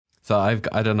So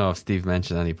I don't know if Steve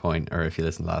mentioned at any point or if you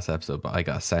listened to the last episode, but I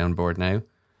got a soundboard now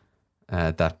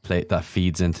that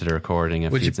feeds into the recording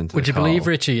and feeds into the call. Would you believe,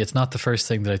 Richie, it's not the first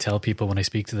thing that I tell people when I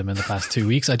speak to them in the past 2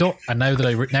 weeks. I don't, and now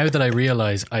that I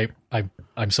realise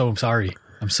I'm so sorry.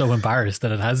 I'm so embarrassed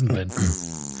that it hasn't been.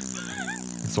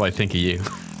 That's why I think of you.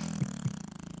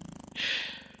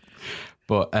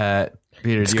 But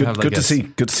Peter, it's do you good, have like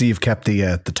good to see you've kept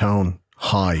the tone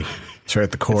high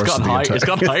throughout the course. It's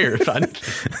gone higher, man.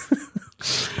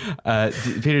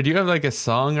 Peter, do you have like a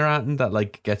song or anything that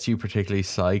like gets you particularly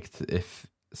psyched? If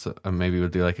so, maybe we'll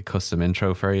do like a custom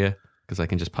intro for you because I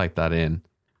can just pipe that in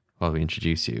while we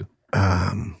introduce you.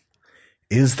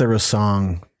 Is there a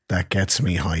song that gets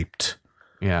me hyped?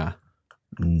 Yeah.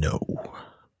 No.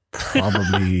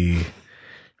 Probably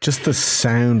just the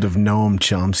sound of Noam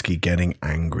Chomsky getting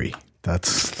angry. That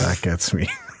gets me.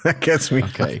 That gets me.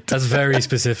 Okay. hyped. That's very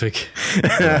specific.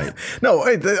 Right.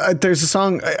 No, there's a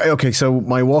song. Okay, so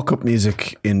my walk-up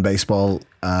music in baseball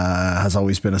has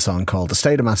always been a song called "The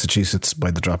State of Massachusetts"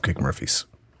 by the Dropkick Murphys.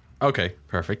 Okay,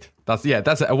 perfect. That's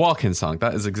a walk-in song.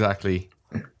 That is exactly.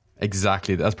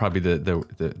 That's probably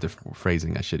the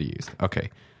phrasing I should have used. Okay,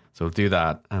 so we'll do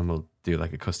that, and we'll do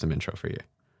like a custom intro for you.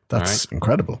 That's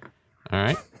incredible. All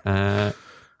right.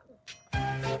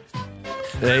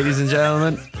 Ladies and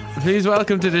gentlemen, please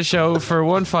welcome to the show for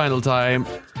one final time.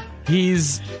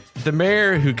 He's the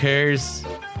mayor who cares.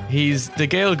 He's the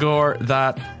Gail Gore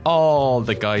that all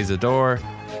the guys adore.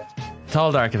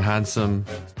 Tall, dark and handsome.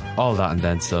 All that and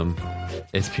then some.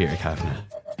 It's Peter Kavanagh.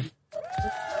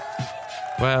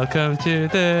 Welcome to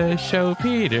the show,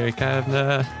 Peter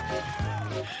Kavanagh.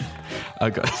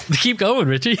 Keep going,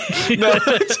 Richie. No.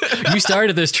 You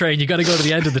started this train. You got to go to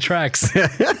the end of the tracks.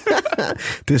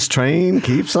 This train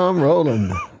keeps on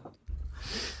rolling.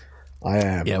 I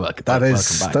am. Yeah, welcome that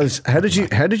back. is. How did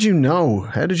you know?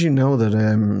 How did you know that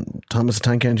Thomas the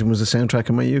Tank Engine was the soundtrack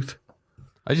of my youth?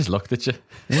 I just looked at you.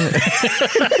 Yeah.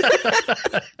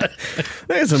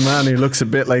 There's a man who looks a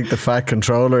bit like the Fat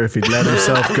Controller if he'd let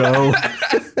himself go.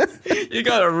 You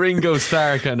got a Ringo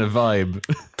Starr kind of vibe.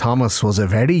 Thomas was a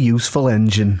very useful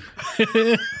engine.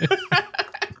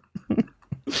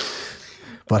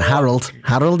 But Harold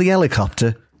the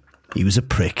helicopter, he was a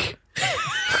prick.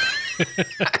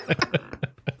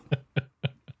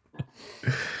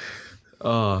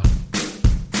 Oh.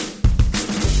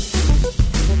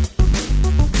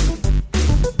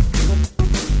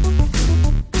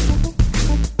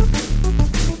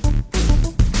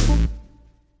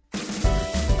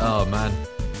 Oh man.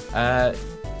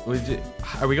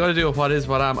 Are we going to do a what is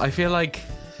what am? I feel like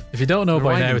if you don't know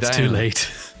by now, it's too late.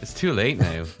 It's too late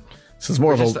now. So it's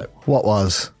more of a what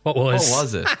was. What was? What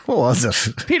was it? What was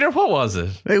it? Peter, what was it?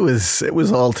 It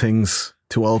was all things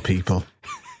to all people.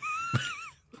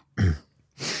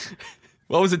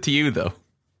 What was it to you though?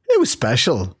 It was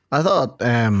special. I thought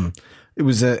it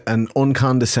was an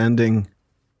uncondescending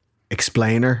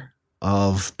explainer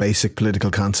of basic political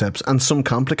concepts and some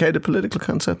complicated political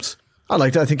concepts. I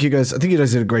liked it. I think you guys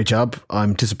did a great job.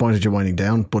 I'm disappointed you're winding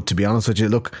down, but to be honest with you,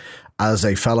 look, as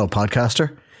a fellow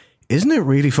podcaster, isn't it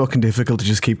really fucking difficult to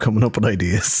just keep coming up with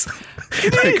ideas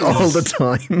like all the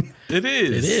time? It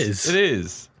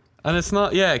is, and it's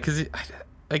not. Yeah, because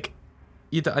like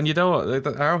you don't.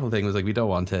 Like, our whole thing was like we don't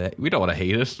want to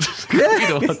hate it. Yeah. We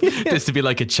don't want this to be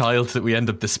like a child that we end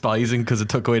up despising because it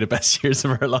took away the best years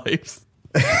of our lives.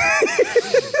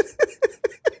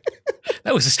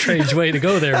 That was a strange way to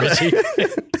go there, Richie.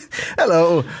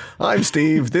 Hello, I'm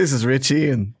Steve. This is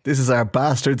Richie, and this is our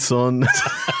bastard son.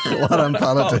 What on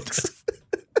politics?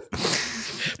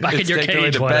 Back in your taken away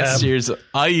cage, the best years.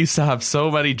 I used to have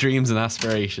so many dreams and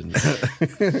aspirations,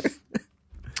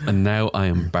 and now I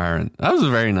am barren. That was a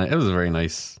very nice. It was a very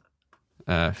nice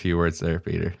few words there,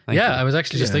 Peter. Thank you. I was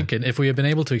actually just thinking if we had been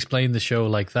able to explain the show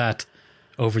like that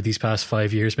over these past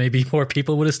 5 years, maybe more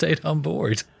people would have stayed on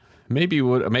board. Maybe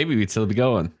we'd still be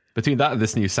going. Between that and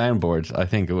this new soundboard, I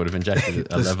think it would have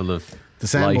injected a level of the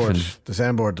soundboard. life. The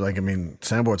soundboard,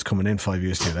 soundboard's coming in 5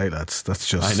 years too late. That's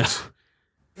just. I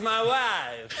know. My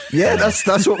wife. Yeah,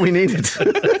 that's what we needed.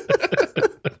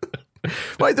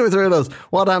 Right there, three of those.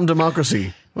 What am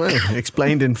democracy? Well,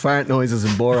 explained in fart noises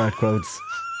and Borat quotes.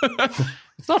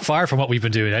 It's not far from what we've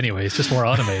been doing anyway. It's just more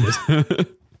automated.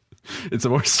 It's a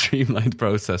more streamlined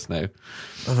process now.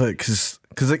 Because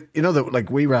you know that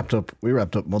we wrapped up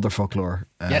Motherfucklore.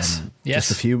 Yes.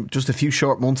 Just a few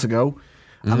short months ago,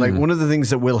 and like one of the things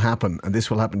that will happen, and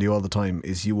this will happen to you all the time,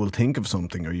 is you will think of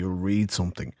something or you'll read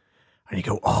something, and you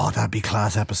go, "Oh, that'd be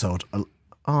class episode."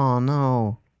 Oh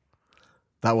no,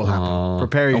 that will happen.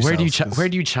 Prepare yourself. Where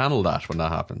do you channel that when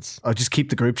that happens? I'll just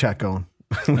keep the group chat going.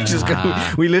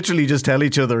 We literally just tell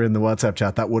each other in the WhatsApp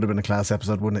chat that would have been a class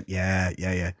episode, wouldn't it?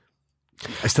 Yeah.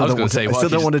 I still don't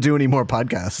want to do any more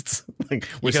podcasts. Like,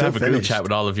 you can have a group chat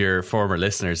with all of your former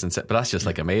listeners, but that's just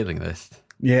like a mailing list.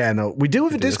 Yeah, no, we do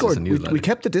have a Discord. We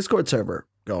kept the Discord server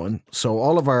going, so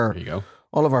all of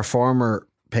our former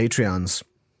Patreons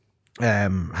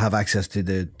have access to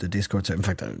the Discord server. In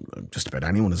fact, just about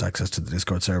anyone has access to the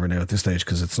Discord server now at this stage,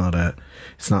 because it's not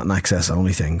an access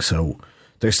only thing. So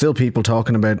there's still people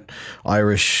talking about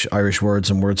Irish words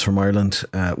and words from Ireland,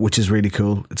 which is really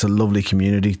cool. It's a lovely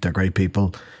community. They're great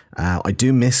people. I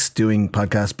do miss doing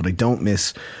podcasts, but I don't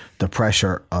miss the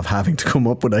pressure of having to come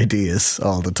up with ideas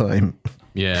all the time.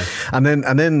 Yeah. And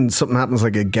then something happens,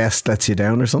 like a guest lets you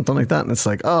down or something like that, and it's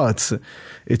like, oh,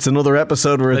 it's another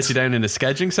episode where lets you down in a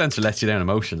scheduling sense, or lets you down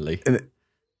emotionally.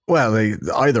 Well,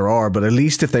 either or, but at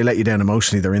least if they let you down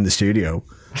emotionally, they're in the studio.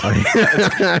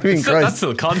 I mean, that's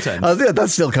still content. Yeah,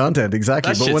 that's still content,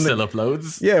 exactly. That shit still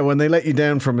uploads. Yeah, when they let you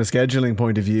down from a scheduling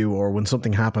point of view, or when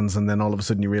something happens and then all of a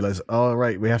sudden you realize, oh,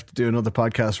 right, we have to do another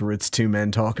podcast where it's two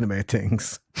men talking about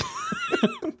things.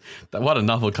 What a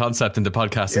novel concept in the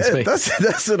podcasting space.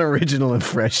 That's an original and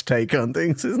fresh take on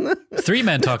things, isn't it? Three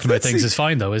men talking about things is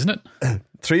fine, though, isn't it?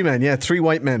 Three men, yeah. Three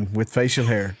white men with facial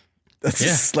hair.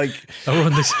 That's like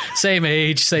everyone the same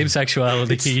age, same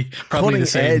sexuality, probably the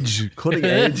same cutting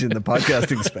edge in the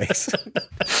podcasting space.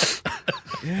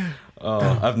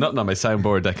 Oh, I've nothing on my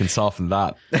soundboard that can soften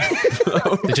that.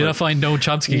 Did you not find Noam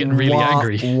Chomsky getting really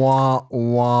angry? My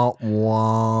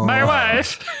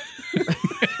wife.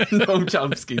 Noam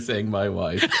Chomsky saying my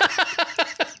wife.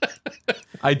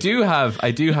 I do have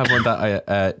one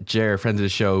that Jer, friend of the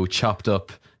show, chopped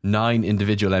up 9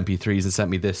 individual MP3s and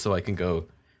sent me this so I can go,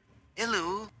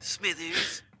 hello,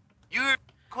 Smithers. You're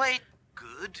quite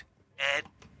good at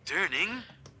turning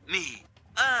me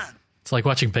on. It's like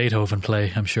watching Beethoven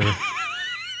play, I'm sure.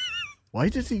 Why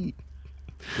did he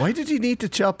need to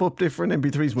chop up different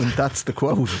MP3s when that's the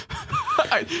quote?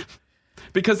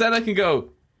 Because then I can go,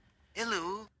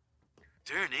 hello,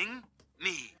 turning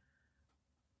me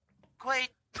quite.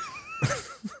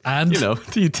 And the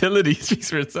utility speaks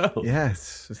for itself.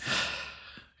 Yes.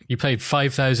 You paid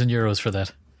 5,000 euros for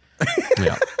that.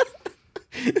 Yeah.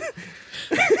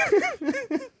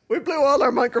 We blew all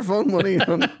our microphone money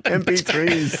on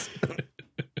MP3s.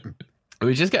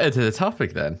 We just get into the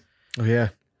topic then. Oh yeah,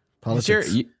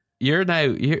 politics. You're now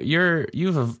the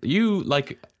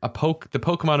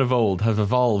Pokemon of old have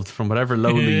evolved from whatever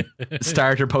lowly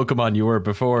starter Pokemon you were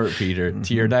before, Peter,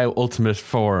 to your now ultimate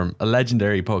form, a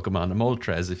legendary Pokemon, a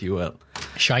Moltres, if you will.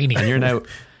 Shiny. And you're now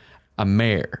a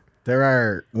mare. There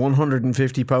are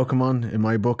 150 Pokemon in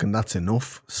my book, and that's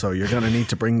enough. So you're going to need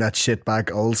to bring that shit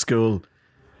back old school.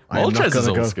 Moltres is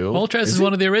old school. Moltres is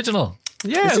one of the original.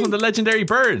 Yeah, it's one of the legendary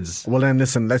birds. Well, then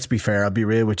listen, let's be fair. I'll be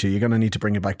real with you. You're going to need to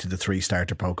bring it back to the 3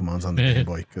 starter Pokemons on the Game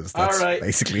Boy, because that's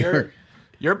basically you're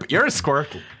a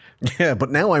Squirtle. Yeah,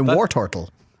 but now I'm Wartortle.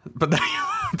 But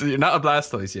you're not a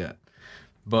Blastoise yet.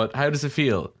 But how does it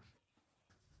feel?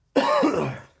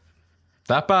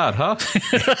 That bad, huh?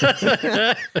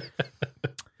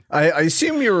 I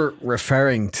assume you're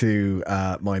referring to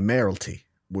my mayoralty,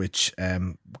 which,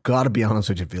 gotta be honest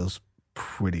with you, feels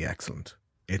pretty excellent.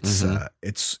 It's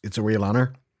it's a real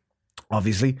honor,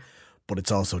 obviously, but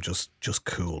it's also just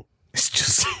cool. It's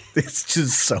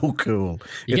just so cool.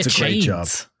 It's a great job.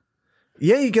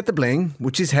 Yeah, you get the bling,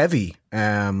 which is heavy.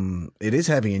 It is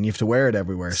heavy, and you have to wear it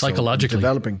everywhere. Psychologically, so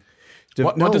developing.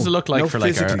 What does it look like for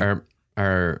physically? Like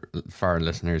our foreign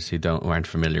listeners who aren't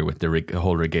familiar with the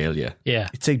whole regalia? Yeah,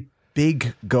 it's a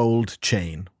big gold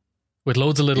chain with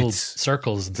loads of little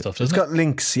circles and stuff. It's got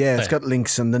links. Yeah, it's got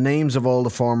links, and the names of all the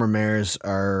former mayors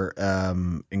are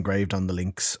engraved on the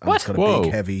links. And it's got a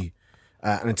big, heavy,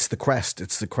 and it's the crest.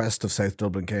 It's the crest of South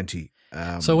Dublin County.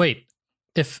 So wait,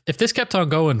 if this kept on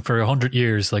going for 100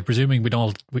 years, like presuming we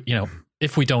don't,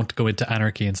 if we don't go into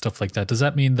anarchy and stuff like that, does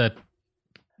that mean that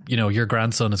your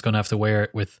grandson is going to have to wear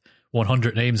it with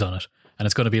 100 names on it, and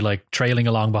it's going to be like trailing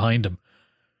along behind him?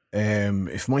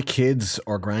 If my kids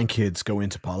or grandkids go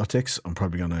into politics, I'm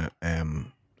probably going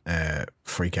to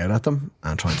freak out at them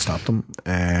and try and stop them.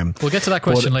 We'll get to that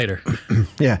question later.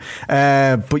 Yeah,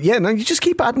 but yeah, no, you just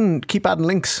keep adding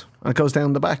links, and it goes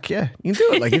down the back. Yeah, you can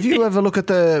do it. Like if you have a look at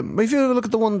the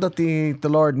one that the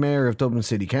Lord Mayor of Dublin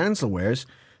City Council wears,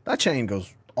 that chain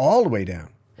goes all the way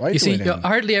down. Right, you see, you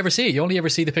hardly ever see it. You only ever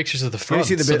see the pictures of the front.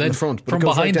 You see the bit in the front, but from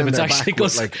behind them, it actually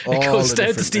goes down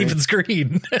to Stephen's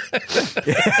Green.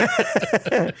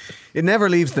 It never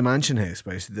leaves the mansion house.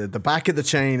 Basically, the back of the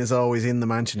chain is always in the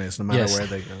mansion house, no matter where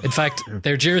they go. In fact,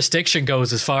 their jurisdiction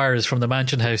goes as far as from the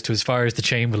mansion house to as far as the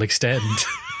chain will extend.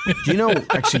 Do you know,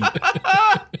 actually,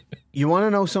 you want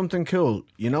to know something cool?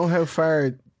 You know how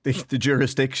far the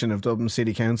jurisdiction of Dublin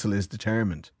City Council is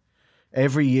determined?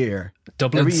 Every year.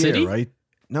 Dublin every City? year, right?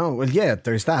 No, well, yeah,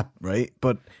 there's that, right?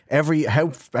 But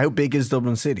how big is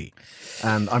Dublin City?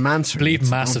 And I'm answering. Bleeding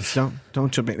massive.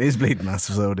 Don't jump in. It is bleeding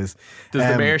massive, so it is.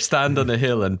 Does the mayor stand on a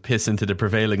hill and piss into the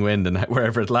prevailing wind and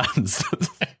wherever it lands?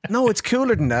 No, it's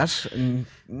cooler than that. And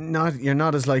you're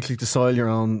not as likely to soil your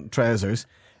own trousers.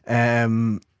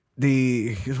 Why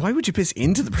would you piss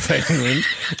into the prevailing wind?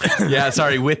 Yeah,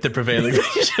 sorry, with the prevailing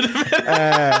wind.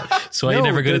 That's why you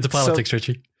never get into politics,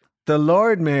 Richie. The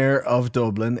Lord Mayor of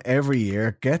Dublin every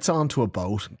year gets onto a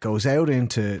boat, goes out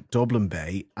into Dublin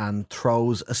Bay and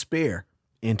throws a spear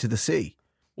into the sea.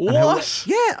 What?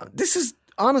 Yeah, this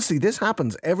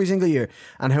happens every single year.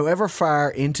 And however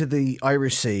far into the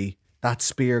Irish Sea that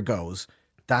spear goes,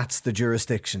 that's the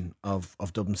jurisdiction of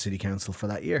Dublin City Council for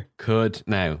that year. Could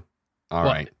now. All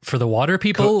right. For the water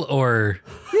people or...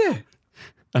 Yeah.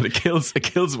 And it kills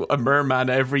a merman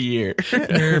every year.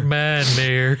 Merman,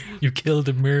 Mayor. You killed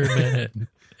a merman.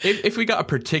 If we got a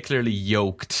particularly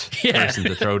yoked person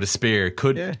to throw the spear,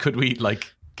 could we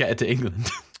like get it to England?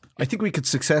 I think we could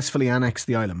successfully annex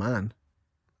the Isle of Man.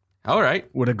 All right.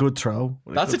 With a good throw.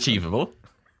 That's achievable.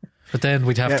 But then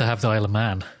we'd have to have the Isle of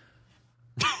Man.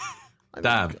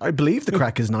 Damn. I believe the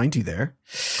crack is 90 there,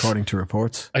 according to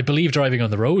reports. I believe driving on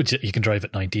the road, you can drive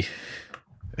at 90.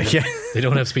 Yeah, they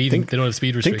don't have speed. They don't have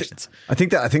speed restrictions. I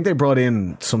think they brought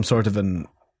in some sort of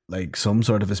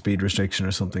a speed restriction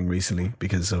or something recently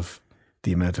because of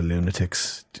the amount of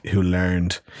lunatics who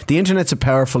learned. The internet's a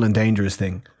powerful and dangerous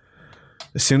thing.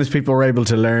 As soon as people were able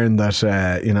to learn that,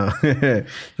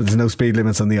 there's no speed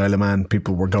limits on the Isle of Man,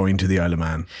 people were going to the Isle of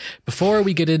Man. Before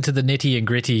we get into the nitty and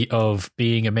gritty of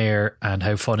being a mayor and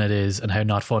how fun it is and how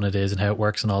not fun it is and how it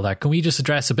works and all that, can we just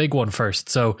address a big one first?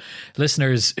 So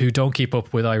listeners who don't keep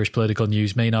up with Irish political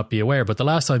news may not be aware, but the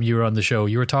last time you were on the show,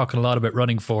 you were talking a lot about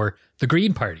running for the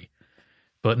Green Party.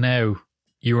 But now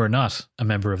you are not a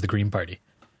member of the Green Party.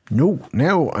 No,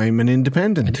 now I'm an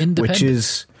independent.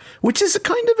 Which is a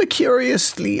kind of a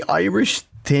curiously Irish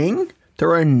thing.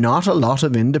 There are not a lot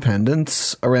of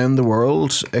independents around the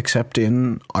world except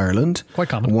in Ireland. Quite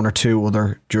common. One or two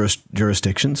other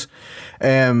jurisdictions.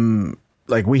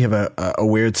 Like we have a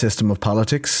weird system of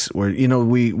politics where,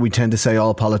 we tend to say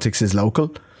all politics is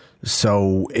local.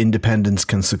 So independents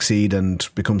can succeed and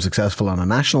become successful on a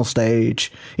national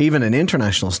stage, even an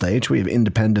international stage. We have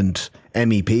independent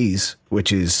MEPs,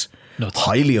 which is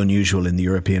highly unusual in the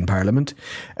European Parliament.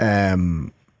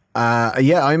 I'm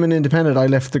an independent. I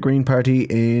left the Green Party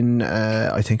in,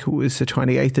 I think it was the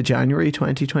 28th of January,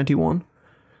 2021.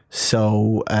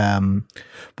 So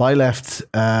I left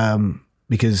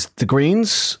because the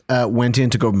Greens went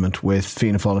into government with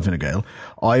Fianna Fáil and Fine Gael.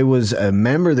 I was a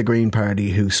member of the Green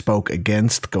Party who spoke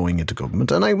against going into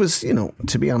government. And I was,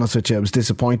 to be honest with you, I was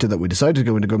disappointed that we decided to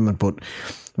go into government. But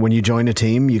when you join a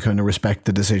team, you kind of respect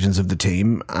the decisions of the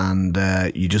team and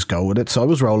you just go with it. So I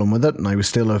was rolling with it and I was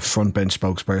still a front bench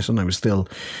spokesperson. I was still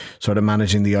sort of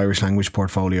managing the Irish language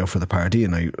portfolio for the party.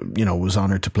 And I, was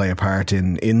honoured to play a part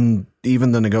in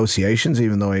even the negotiations,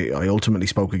 even though I ultimately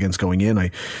spoke against going in. I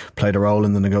played a role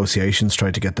in the negotiations,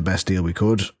 tried to get the best deal we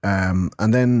could. And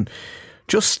then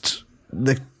just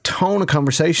the tone of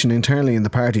conversation internally in the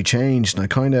party changed,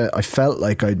 and I felt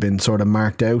like I'd been sort of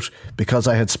marked out because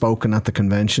I had spoken at the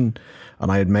convention and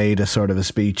I had made a sort of a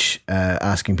speech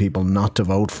asking people not to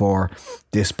vote for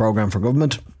this programme for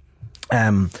government.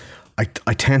 I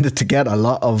tended to get a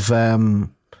lot of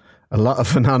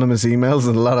anonymous emails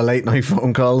and a lot of late night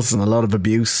phone calls and a lot of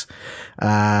abuse.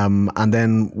 And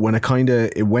then when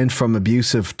it went from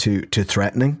abusive to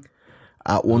threatening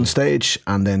at one stage.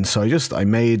 And then so I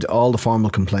made all the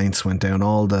formal complaints, went down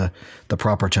all the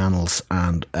proper channels.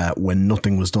 And when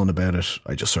nothing was done about it,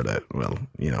 I just sort of,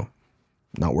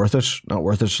 not worth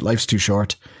it. Life's too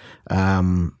short.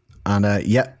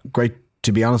 Great.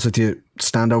 To be honest with you,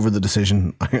 stand over the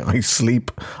decision. I sleep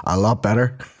a lot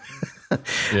better.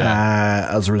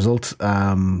 As a result.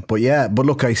 But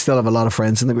look, I still have a lot of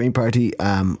friends in the Green Party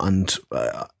and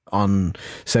on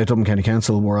South Dublin County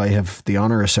Council, where I have the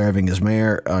honour of serving as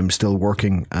mayor, I'm still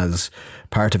working as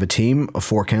part of a team of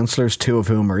 4 councillors, 2 of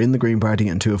whom are in the Green Party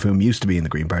and 2 of whom used to be in the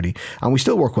Green Party, and we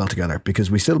still work well together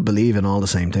because we still believe in all the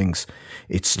same things.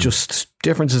 It's just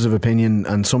differences of opinion,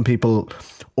 and some people,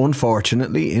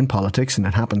 unfortunately, in politics, and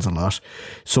it happens a lot,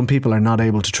 some people are not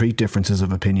able to treat differences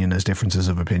of opinion as differences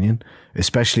of opinion,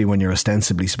 especially when you're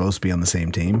ostensibly supposed to be on the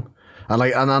same team.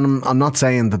 And I'm not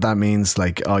saying that means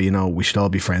we should all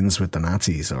be friends with the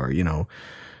Nazis or,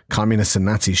 communists and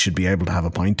Nazis should be able to have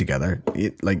a pint together.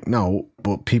 No,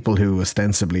 but people who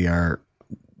ostensibly are,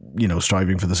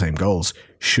 striving for the same goals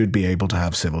should be able to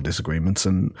have civil disagreements.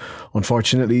 And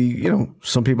unfortunately,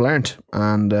 some people aren't.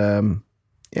 And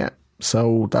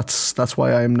so that's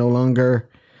why I'm no longer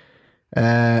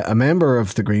a member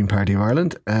of the Green Party of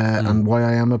Ireland and why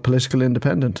I am a political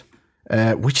independent,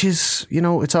 which is,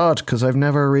 it's odd because I've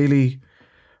never really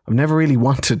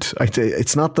wanted.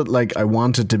 It's not that I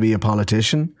wanted to be a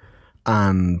politician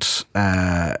and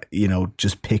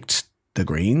just picked the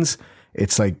Greens.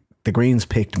 It's like the Greens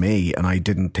picked me, and I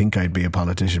didn't think I'd be a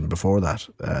politician before that.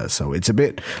 So it's a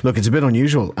bit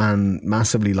unusual and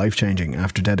massively life changing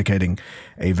after dedicating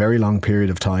a very long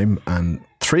period of time and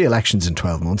 3 elections in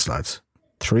 12 months, lads.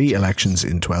 3 elections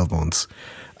in 12 months.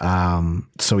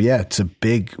 So yeah,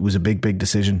 it was a big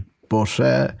decision. But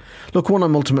look, one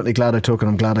I'm ultimately glad I took, and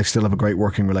I'm glad I still have a great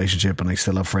working relationship, and I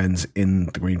still have friends in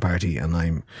the Green Party, and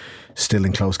I'm still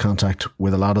in close contact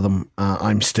with a lot of them.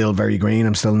 I'm still very green.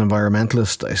 I'm still an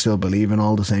environmentalist. I still believe in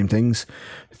all the same things.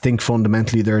 I think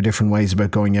fundamentally there are different ways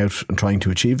about going out and trying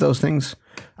to achieve those things,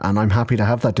 and I'm happy to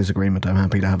have that disagreement. I'm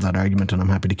happy to have that argument, and I'm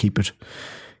happy to keep it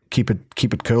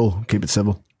cool, keep it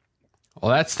civil.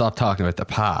 Well, let's stop talking about the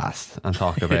past and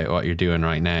talk about what you're doing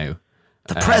right now.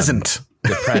 The present.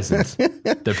 The present,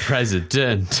 the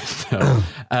president. So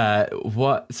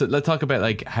let's talk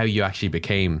about how you actually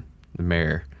became the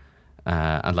mayor,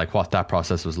 and what that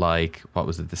process was like. What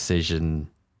was the decision?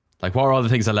 What were all the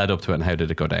things that led up to it, and how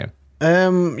did it go down?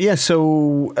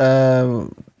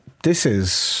 This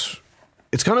is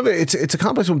it's a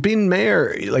complex one. Being mayor,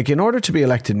 in order to be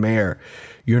elected mayor,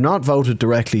 you're not voted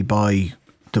directly by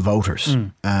the voters.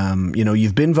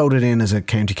 You've been voted in as a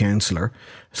county councillor,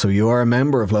 so you are a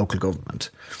member of local government.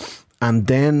 And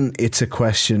then it's a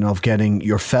question of getting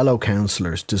your fellow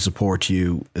councillors to support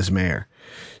you as mayor.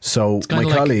 So my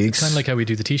colleagues... It's kind of like how we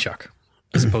do the Taoiseach,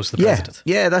 as opposed to the president.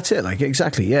 Yeah, that's it.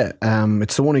 Exactly, yeah.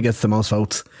 It's the one who gets the most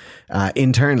votes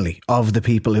internally of the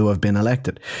people who have been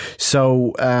elected.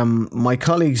 So my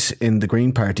colleagues in the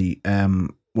Green Party,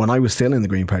 when I was still in the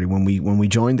Green Party, when we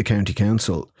joined the county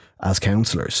council as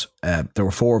councillors, there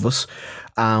were 4 of us,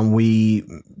 and we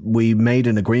made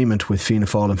an agreement with Fianna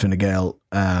Fáil and Fine Gael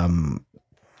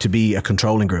to be a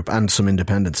controlling group, and some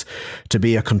independents, to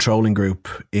be a controlling group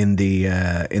in the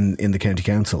in the county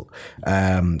council,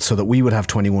 so that we would have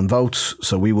 21 votes,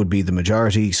 so we would be the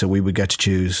majority, so we would get to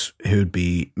choose who'd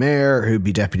be mayor, who'd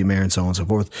be deputy mayor, and so on and so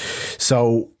forth.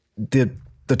 So the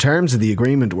terms of the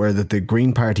agreement were that the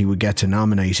Green Party would get to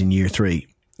nominate in year 3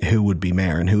 who would be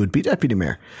mayor and who would be deputy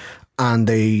mayor. And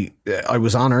I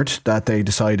was honoured that they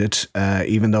decided,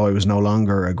 even though I was no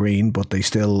longer a Green, but they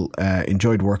still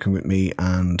enjoyed working with me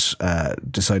and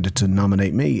decided to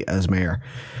nominate me as mayor,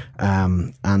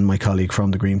 and my colleague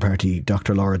from the Green Party,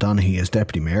 Dr. Laura Donaghy, as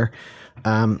deputy mayor.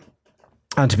 And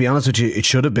to be honest with you, it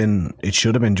should have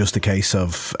been just a case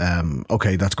of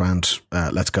okay, that's grand,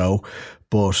 let's go.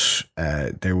 But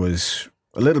there was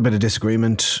a little bit of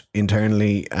disagreement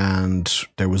internally, and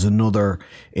there was another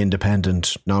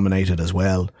independent nominated as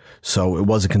well. So it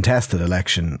was a contested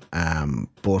election,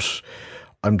 but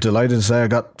I'm delighted to say I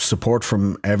got support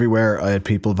from everywhere. I had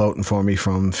people voting for me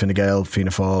from Fine Gael,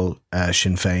 Fianna Fáil,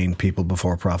 Sinn Féin, People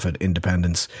Before Profit,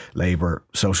 Independents, Labour,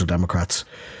 Social Democrats.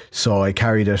 So I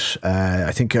carried it.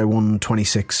 I think I won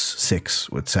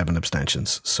 26-6 with 7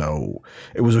 abstentions. So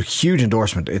it was a huge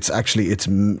endorsement. It's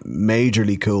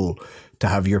majorly cool to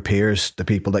have your peers, the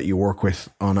people that you work with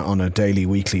on a daily,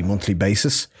 weekly, monthly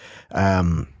basis,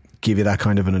 give you that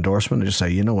kind of an endorsement and just say,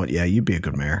 you know what, yeah, you'd be a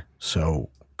good mayor, so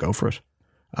go for it.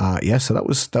 So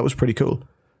that was pretty cool.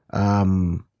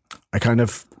 I kind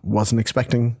of wasn't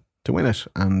expecting to win it,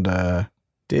 and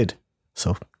did.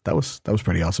 So that was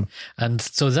pretty awesome. And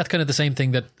so is that kind of the same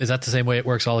thing? Is that the same way it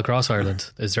works all across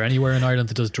Ireland? Is there anywhere in Ireland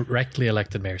that does directly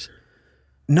elected mayors?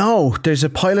 No, there's a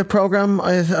pilot program.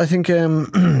 I think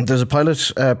there's a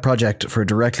pilot project for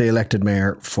directly elected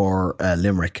mayor for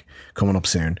Limerick coming up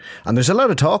soon. And there's a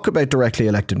lot of talk about directly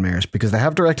elected mayors because they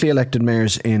have directly elected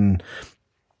mayors in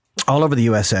all over the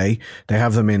USA. They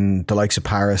have them in the likes of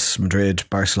Paris, Madrid,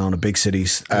 Barcelona, big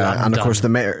cities. And of course the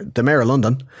mayor of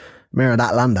London, mayor of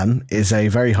that London, is a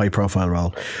very high profile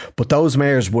role. But those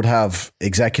mayors would have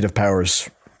executive powers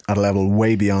at a level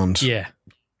way beyond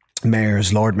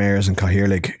mayors, Lord Mayors and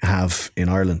Cathaoirleach have in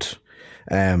Ireland.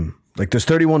 There's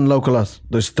 31 local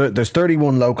there's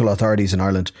 31 local authorities in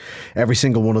Ireland. Every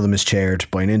single one of them is chaired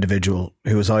by an individual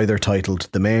who is either titled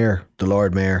the Mayor, the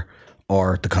Lord Mayor,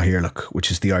 or the Cathaoirleach, which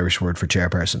is the Irish word for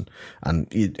chairperson.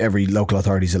 And every local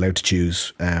authority is allowed to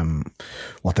choose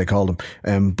what they call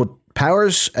them. But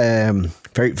Powers,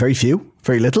 very, very few,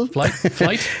 very little. Flight.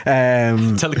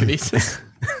 Telekinesis.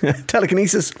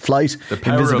 Telekinesis, flight, The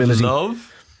power invisibility. of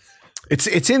love.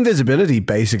 It's invisibility,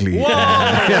 basically.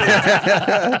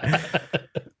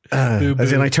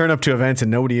 As in, I turn up to events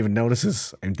and nobody even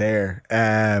notices I'm there.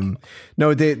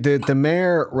 No, the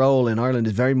mayor role in Ireland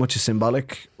is very much a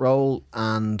symbolic role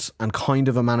and kind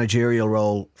of a managerial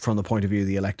role from the point of view of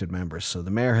the elected members. So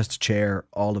the mayor has to chair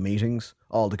all the meetings,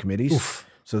 all the committees. Oof.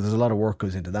 So there's a lot of work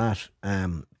goes into that.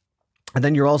 And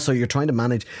then you're trying to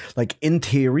manage, like, in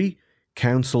theory,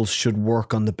 councils should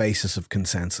work on the basis of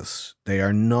consensus. They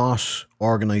are not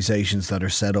organisations that are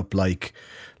set up like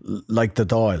the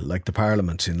Dáil, like the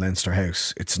Parliament in Leinster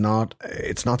House. It's not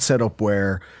set up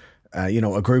where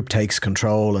a group takes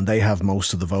control and they have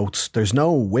most of the votes. There's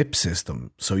no whip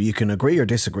system, so you can agree or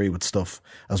disagree with stuff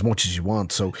as much as you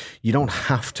want. So you don't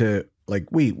have to, like,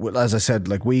 as I said,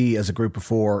 like, we as a group of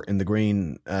four in the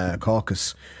Green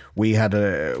caucus, we have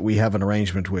an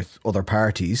arrangement with other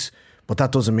parties. But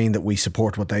that doesn't mean that we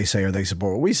support what they say or they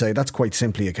support what we say. That's quite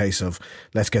simply a case of,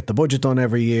 let's get the budget done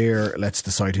every year. Let's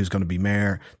decide who's going to be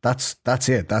mayor. That's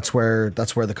it. That's where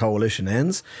the coalition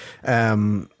ends.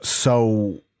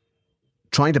 So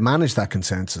trying to manage that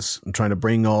consensus and trying to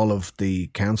bring all of the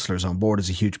councillors on board is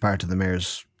a huge part of the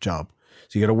mayor's job.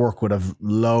 So you got to work with a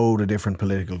load of different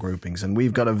political groupings, and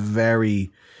we've got a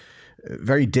very,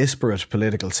 very disparate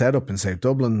political setup in South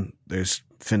Dublin. There's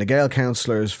Fine Gael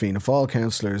councillors, Fianna Fáil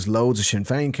councillors, loads of Sinn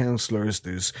Féin councillors.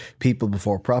 There's People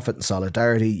Before Profit and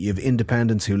Solidarity. You have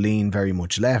independents who lean very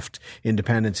much left,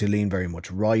 independents who lean very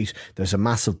much right. There's a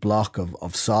massive block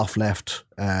of soft left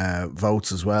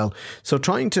votes as well. So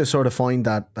trying to sort of find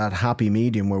that happy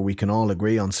medium where we can all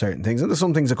agree on certain things. And there's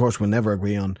some things, of course, we'll never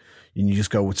agree on. And you just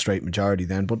go with straight majority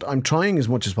then. But I'm trying as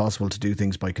much as possible to do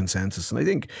things by consensus, and I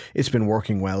think it's been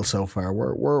working well so far.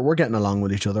 We're getting along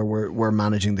with each other. We're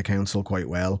managing the council quite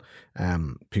well.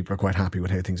 People are quite happy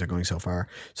with how things are going so far.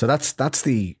 So that's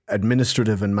the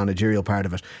administrative and managerial part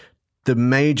of it. The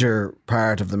major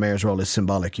part of the mayor's role is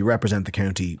symbolic. You represent the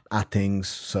county at things.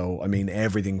 So, I mean,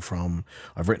 everything from,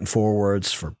 I've written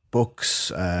forewords for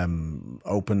books,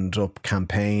 opened up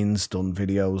campaigns, done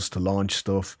videos to launch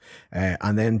stuff,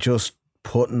 and then just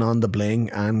putting on the bling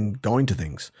and going to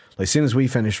things. Like, as soon as we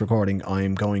finish recording,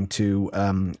 I'm going to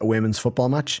a women's football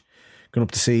match. Going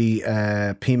up to see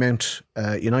Peamount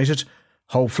United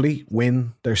hopefully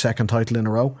win their second title in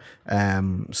a row.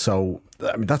 So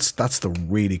I mean, that's the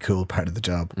really cool part of the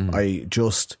job. I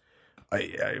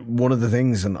one of the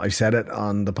things, and I've said it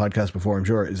on the podcast before, I'm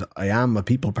sure, is I am a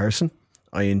people person.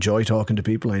 I enjoy talking to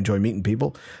people. I enjoy meeting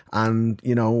people. And,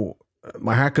 you know,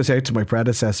 my heart goes out to my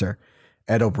predecessor,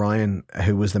 Ed O'Brien,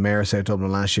 who was the mayor of South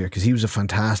Dublin last year, because he was a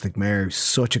fantastic mayor,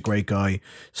 such a great guy,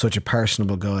 such a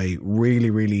personable guy,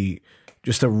 really,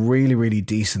 just a really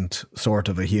decent sort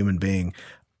of a human being.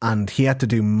 And he had to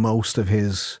do most of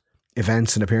his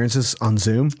events and appearances on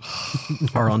Zoom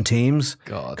or on Teams,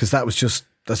 because that's just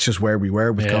where we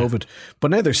were with COVID.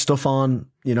 But now there's stuff on,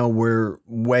 you know, we're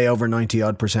way over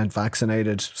 90%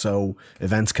 vaccinated, so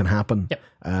events can happen.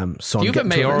 Do you have a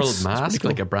mayoral mask,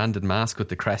 like a branded mask with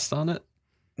the crest on it?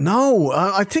 No,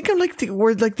 I think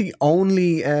we're like the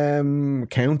only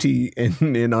county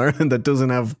in Ireland that doesn't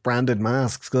have branded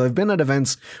masks. Because I've been at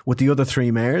events with the other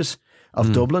three mayors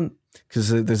of Dublin, because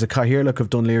there's a Cathaoirleach of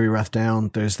Dunleary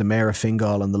Rathdown, there's the mayor of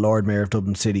Fingal and the Lord Mayor of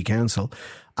Dublin City Council,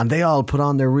 and they all put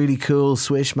on their really cool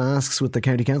swish masks with the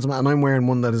county council, and I'm wearing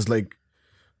one that is like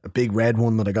a big red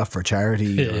one that I got for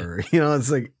charity, or, you know, it's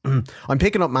like I'm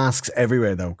picking up masks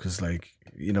everywhere though, because, like,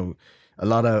 you know, a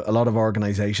lot of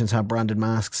organizations have branded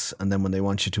masks, and then when they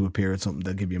want you to appear at something,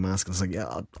 they'll give you a mask. It's like, yeah,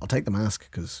 I'll take the mask,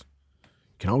 because you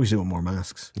can always do with more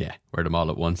masks. Yeah, wear them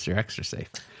all at once. You're extra safe.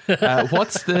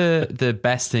 What's the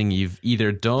best thing you've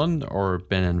either done or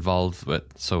been involved with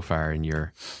so far in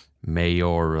your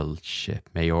mayoralship,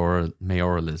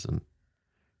 mayoralism,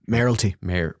 Mayoralty,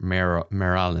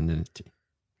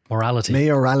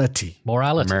 mayorality,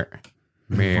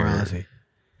 morality.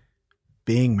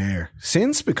 Being mayor.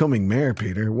 Since becoming mayor,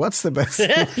 Peter, what's the best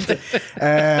thing?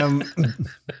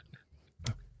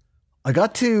 I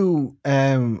got to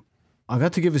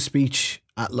give a speech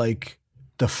at like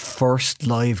the first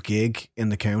live gig in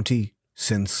the county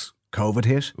since COVID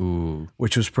hit,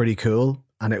 which was pretty cool.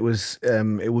 And it was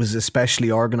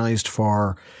especially organised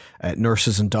for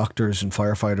nurses and doctors and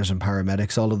firefighters and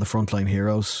paramedics, all of the frontline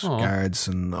heroes, guards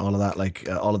and all of that, like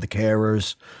all of the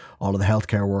carers, all of the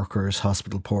healthcare workers,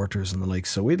 hospital porters and the like.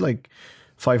 So we'd like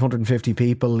 550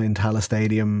 people in Tala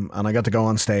Stadium, and I got to go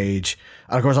on stage.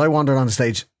 And of course, I wandered on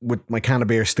stage with my can of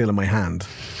beer still in my hand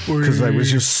because I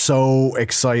was just so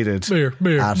excited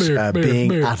at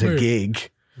being at a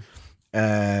gig.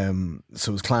 So it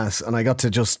was class, and I got to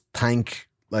just thank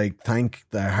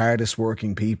the hardest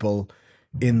working people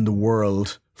in the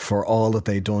world for all that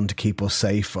they'd done to keep us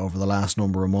safe over the last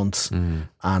number of months,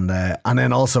 and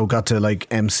then also got to like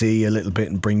MC a little bit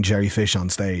and bring Jerry Fish on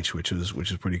stage, which was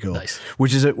pretty cool. Nice.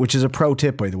 Which is a pro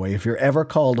tip, by the way, if you're ever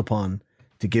called upon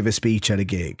to give a speech at a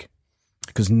gig,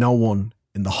 because no one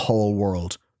in the whole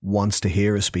world wants to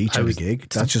hear a speech at a gig.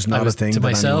 That's just not a thing. To that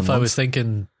myself, anyone I wants. was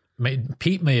thinking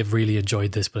Pete may have really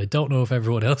enjoyed this, but I don't know if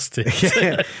everyone else did.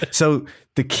 Yeah. So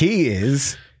the key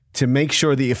is to make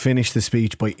sure that you finish the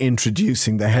speech by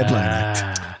introducing the headline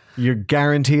act. You're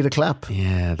guaranteed a clap.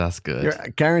 Yeah, that's good. You're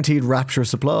guaranteed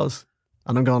rapturous applause.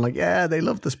 And I'm going like, yeah, they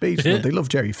love the speech. No, they love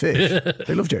Jerry Fish.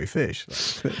 They love Jerry Fish.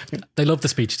 They love the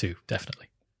speech too, definitely.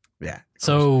 Yeah.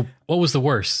 So what was the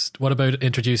worst? What about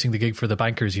introducing the gig for the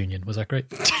Bankers Union? Was that great?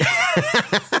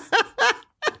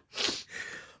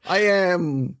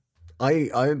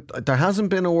 There hasn't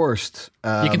been a worst.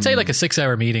 You can say like a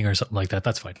 6-hour meeting or something like that.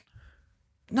 That's fine.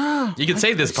 No. You can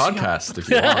say this podcast if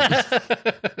you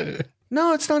want.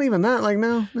 No, it's not even that. Like,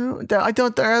 no. I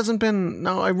don't. There hasn't been.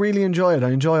 No, I really enjoy it.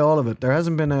 I enjoy all of it. There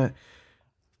hasn't been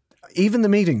even the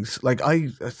meetings. Like,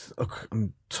 I'm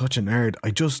such a nerd.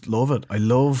 I just love it. I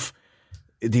love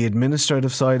the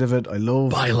administrative side of it. I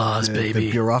love bylaws, baby.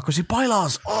 The bureaucracy.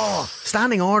 Bylaws. Oh,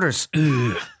 standing orders.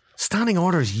 Standing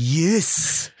orders.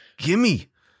 Yes. Gimme.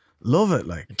 Love it.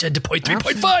 Like, Agenda point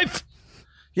 3.5.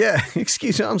 yeah,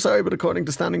 excuse me, I'm sorry, but according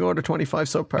to Standing Order 25,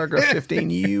 subparagraph 15,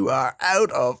 you are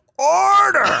out of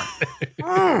order.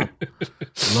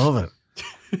 Love it.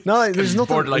 No, there's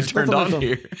nothing. Borderline there's turned nothing on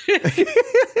I've here.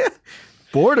 done.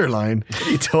 Borderline? What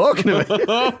are you talking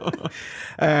about?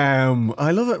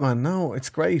 I love it, man. No, it's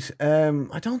great.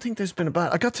 I don't think there's been a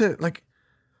bad. I got to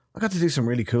do some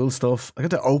really cool stuff. I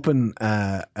got to open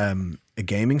a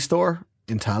gaming store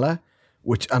in Tala,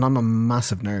 and I'm a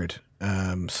massive nerd.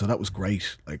 So that was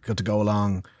great. Like, got to go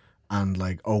along and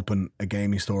like open a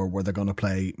gaming store where they're going to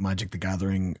play Magic the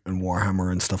Gathering and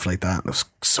Warhammer and stuff like that. And it was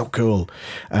so cool.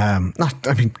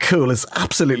 Cool is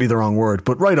absolutely the wrong word,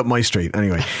 but right up my street.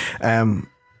 Anyway, I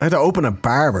had to open a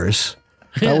Barbers.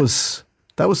 That was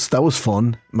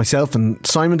fun. Myself and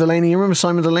Simon Delaney. You remember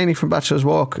Simon Delaney from Bachelor's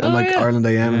Walk and Ireland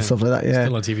AM and stuff like that? Yeah,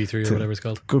 Still on TV3 or whatever it's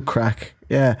called. Good crack.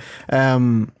 Yeah.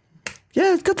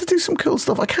 Yeah, got to do some cool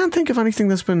stuff. I can't think of anything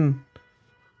that's been.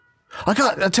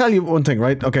 I'll tell you one thing,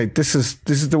 right? Okay, this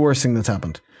is the worst thing that's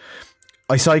happened.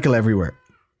 I cycle everywhere.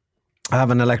 I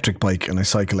have an electric bike and I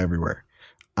cycle everywhere.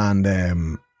 And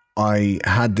I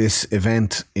had this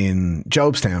event in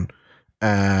Jobstown,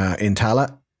 in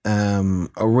Tala, a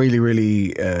really,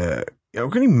 really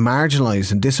really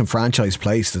marginalised and disenfranchised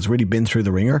place that's really been through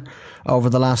the ringer over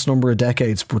the last number of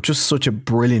decades, but just such a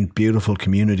brilliant, beautiful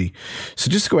community. So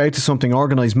just to go out to something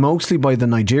organised mostly by the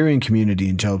Nigerian community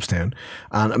in Jobstown,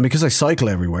 and because I cycle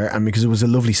everywhere and because it was a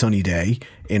lovely sunny day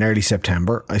in early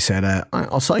September, I said,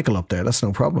 I'll cycle up there, that's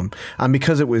no problem. And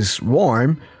because it was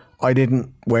warm, I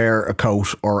didn't wear a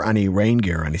coat or any rain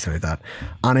gear or anything like that.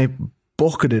 And it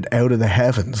bucketed out of the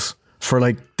heavens for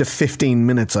like the 15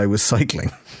 minutes I was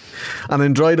cycling. And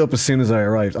then dried up as soon as I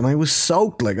arrived. And I was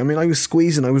soaked. I was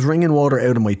squeezing. I was wringing water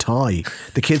out of my tie.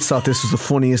 The kids thought this was the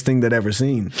funniest thing they'd ever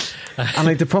seen.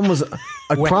 And the problem was,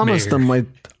 I promised them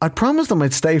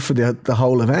I'd stay for the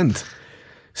whole event.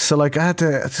 So I had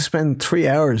to spend 3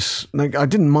 hours. I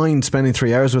didn't mind spending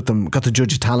 3 hours with them. Got to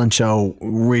judge a talent show,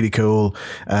 really cool.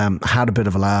 Had a bit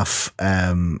of a laugh.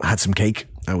 Had some cake.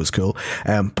 That was cool.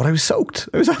 But I was soaked.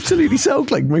 I was absolutely soaked.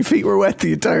 Like, my feet were wet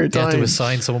the entire time. You had to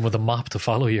assign someone with a mop to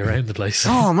follow you around the place.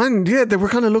 Oh man, yeah, they were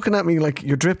kind of looking at me like,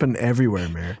 you're dripping everywhere,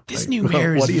 Mayor. This new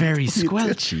mayor is very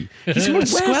squelchy. He's more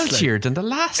squelchier than the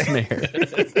last mayor.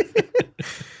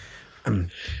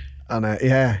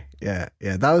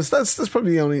 That's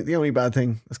probably the only bad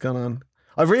thing that's gone on.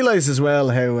 I've realised as well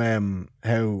how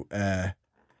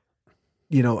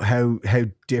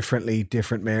differently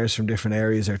different mayors from different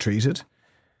areas are treated.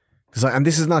 And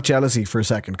this is not jealousy for a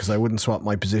second, because I wouldn't swap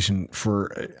my position for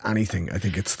anything. I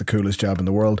think it's the coolest job in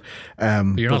the world.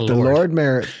 You're not the Lord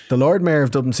Mayor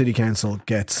of Dublin City Council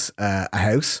gets a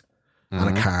house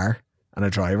and a car and a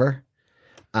driver,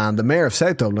 and the Mayor of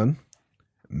South Dublin,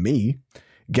 me,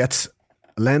 gets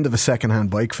a lend of a second-hand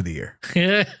bike for the year.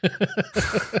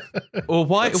 Well,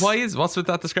 what's with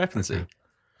that discrepancy?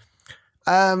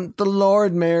 The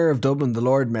Lord Mayor of Dublin, the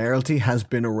Lord Mayoralty, has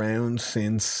been around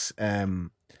since.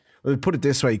 Well, put it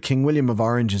this way: King William of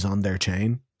Orange is on their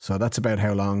chain, so that's about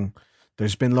how long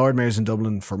There's been Lord Mayors in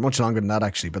Dublin for much longer than that,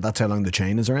 actually, but that's how long the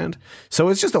chain is around. So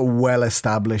it's just a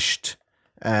well-established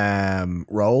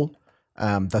role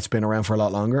that's been around for a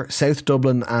lot longer. South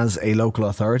Dublin as a local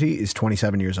authority is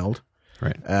 27 years old.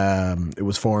 Right. It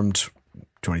was formed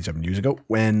 27 years ago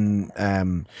when,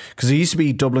 because it used to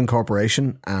be Dublin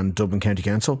Corporation and Dublin County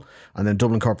Council, and then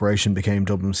Dublin Corporation became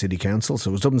Dublin City Council.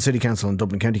 So it was Dublin City Council and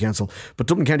Dublin County Council, but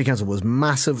Dublin County Council was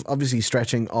massive, obviously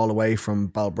stretching all the way from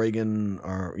Balbriggan,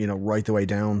 or right the way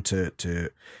down to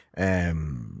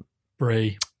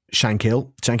Bray,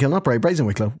 Shankill, not Bray, Bray's in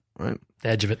Wicklow, right? the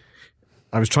edge of it.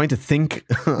 I was trying to think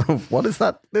of what is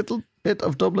that little bit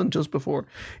of Dublin just before?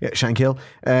 Yeah, Shankill.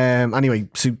 Anyway,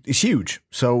 so it's huge.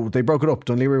 So they broke it up.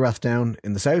 Dunleary Rathdown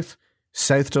in the south,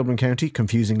 South Dublin County,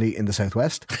 confusingly, in the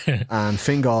southwest, and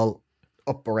Fingal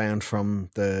up around from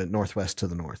the northwest to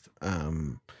the north.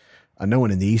 And no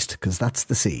one in the east, because that's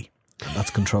the sea. And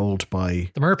that's controlled by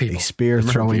The Mer people. a spear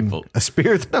throwing people.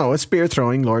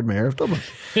 Lord Mayor of Dublin.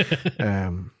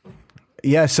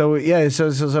 So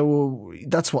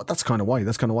that's kind of why.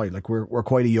 Like we're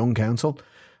quite a young council,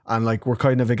 and like we're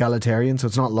kind of egalitarian. So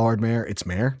it's not Lord Mayor, it's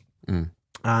Mayor.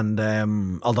 And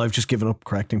although I've just given up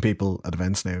correcting people at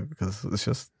events now because it's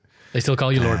just They still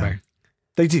call you Lord Mayor.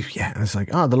 they do. Yeah, and it's like,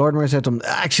 the Lord Mayor said to them.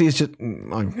 Actually, it's just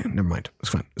never mind. It's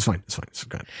fine. It's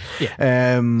good.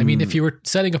 Yeah. I mean, if you were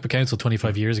setting up a council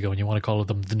 25 years ago and you want to call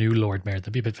them the new Lord Mayor,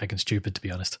 that'd be a bit fucking stupid, to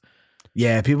be honest.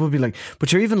 Yeah, people would be like,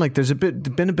 but you're even like, there's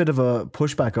been a bit of a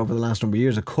pushback over the last number of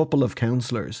years. A couple of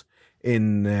councillors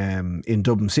in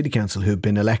Dublin City Council who've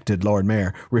been elected Lord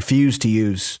Mayor refuse to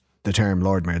use the term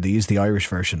Lord Mayor. They use the Irish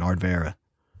version, Ardmhéara.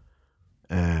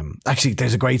 Actually,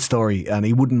 there's a great story, and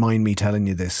he wouldn't mind me telling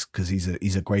you this because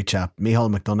he's a great chap.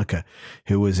 Micheál McDonagh,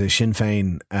 who was a Sinn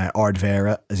Féin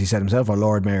Ardmhéara, as he said himself, or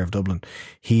Lord Mayor of Dublin.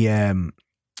 He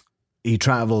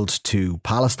travelled to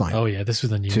Palestine. Oh yeah, this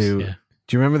was the news. Yeah.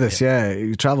 Do you remember this? Yeah,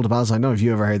 he travelled to Palestine. I don't know if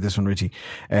you ever heard this one, Richie.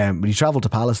 But he travelled to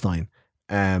Palestine,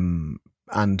 and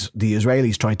the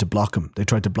Israelis tried to block him. They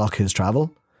tried to block his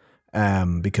travel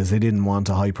because they didn't want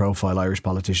a high-profile Irish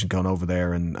politician going over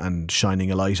there and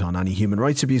shining a light on any human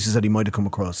rights abuses that he might have come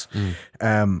across.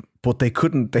 But they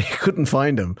couldn't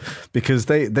find him because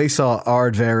they saw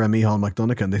Ardmhéara Micheál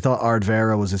McDonagh and they thought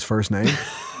Ardmhéara was his first name.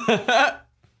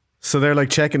 So they're like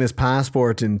checking his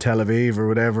passport in Tel Aviv or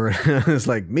whatever. It's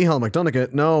like, Micheál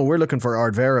McDonagh, no, we're looking for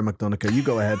Ardmhéara McDonagh. You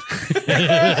go ahead.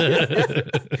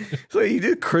 So he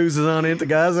just cruises on into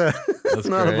Gaza. That's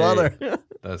not great. a bother.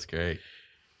 That's great.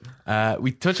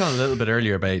 We touched on a little bit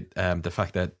earlier about the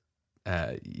fact that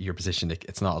your position,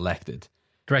 it's not elected.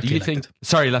 Directly elected.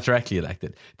 Not directly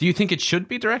elected. Do you think it should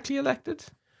be directly elected?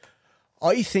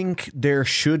 I think there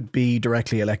should be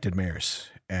directly elected mayors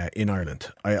in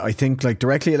Ireland. I think like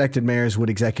directly elected mayors with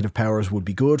executive powers would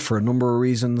be good for a number of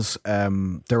reasons.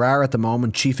 There are at the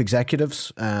moment chief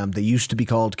executives. They used to be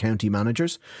called county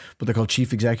managers, but they're called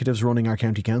chief executives running our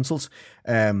county councils.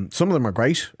 Some of them are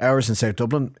great. Ours in South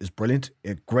Dublin is brilliant.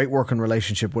 A great working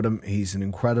relationship with him. He's an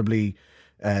incredibly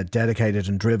dedicated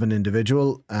and driven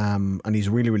individual, and he's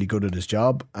really, really good at his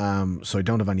job. So I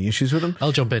don't have any issues with him.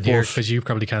 I'll jump in here because you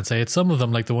probably can't say it. Some of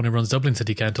them, like the one who runs Dublin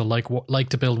City Council, like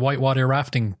to build whitewater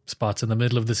rafting spots in the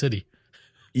middle of the city.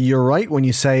 You're right when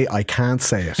you say I can't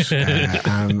say it,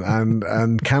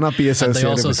 and cannot be associated. And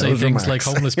they also with say those things remarks.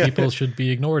 like homeless people should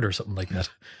be ignored or something like that.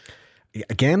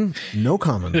 Again, no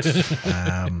comment.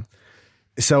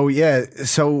 So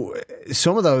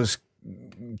some of those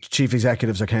chief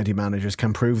executives or county managers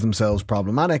can prove themselves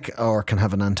problematic or can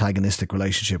have an antagonistic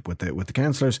relationship with the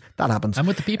councillors. That happens. And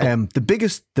with the people. The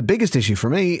biggest issue for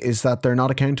me is that they're not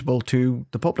accountable to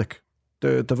the public,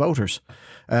 the voters.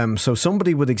 So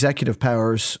somebody with executive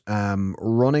powers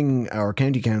running our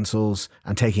county councils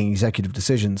and taking executive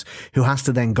decisions, who has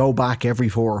to then go back every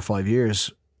 4 or 5 years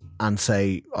and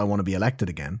say, I want to be elected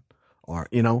again, or,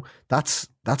 that's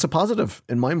a positive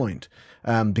in my mind.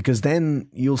 Because then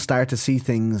you'll start to see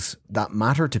things that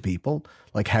matter to people,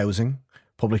 like housing,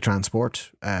 public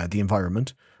transport, the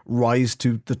environment, rise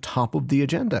to the top of the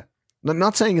agenda. I'm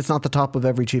not saying it's not the top of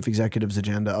every chief executive's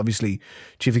agenda. Obviously,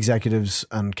 chief executives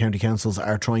and county councils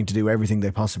are trying to do everything they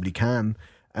possibly can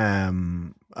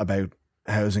about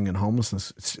housing and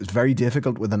homelessness. It's very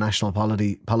difficult with a national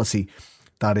policy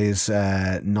that is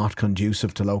not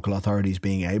conducive to local authorities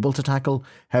being able to tackle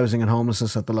housing and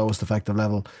homelessness at the lowest effective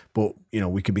level. But,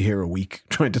 we could be here a week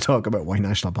trying to talk about why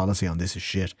national policy on this is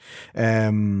shit. So I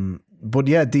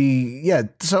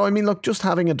mean, look, just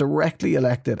having a directly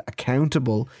elected,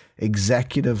 accountable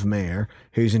executive mayor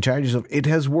who's in charge of it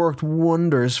has worked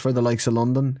wonders for the likes of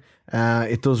London.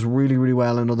 It does really, really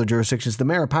well in other jurisdictions. The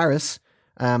mayor of Paris,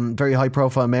 very high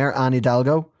profile mayor, Anne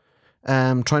Hidalgo,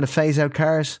 trying to phase out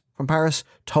cars from Paris,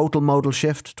 total modal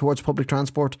shift towards public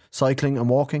transport, cycling and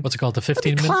walking. What's it called? The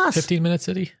 15 minute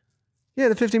city? Yeah,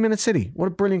 the 15-minute city. What a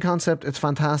brilliant concept. It's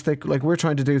fantastic. Like, we're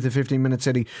trying to do the 15-minute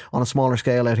city on a smaller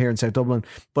scale out here in South Dublin.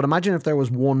 But imagine if there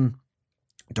was one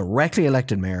directly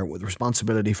elected mayor with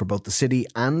responsibility for both the city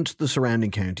and the surrounding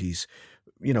counties,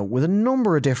 you know, with a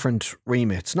number of different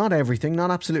remits. Not everything, not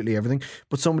absolutely everything,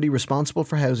 but somebody responsible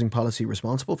for housing policy,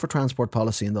 responsible for transport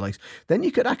policy and the likes. Then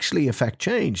you could actually affect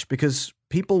change, because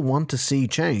people want to see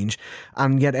change.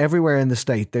 And yet everywhere in the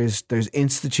state, there's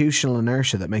institutional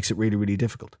inertia that makes it really, really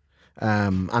difficult.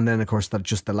 And then, of course, that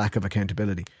just the lack of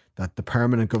accountability, that the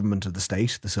permanent government of the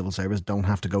state, the civil service, don't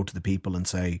have to go to the people and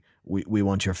say, we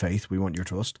want your faith, we want your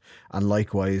trust. And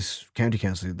likewise, county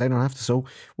council, they don't have to. So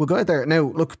we'll go out there. Now,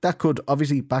 look, that could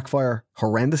obviously backfire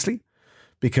horrendously,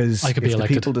 because if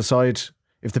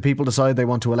the people decide they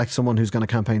want to elect someone who's going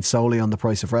to campaign solely on the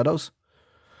price of Reddos,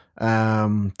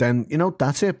 then, you know,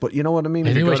 that's it. But you know what I mean?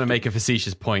 If you're going to make a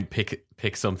facetious point, pick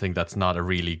something that's not a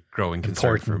really growing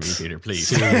concern for me, Peter, please.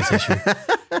 Serious issue.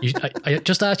 I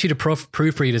just asked you to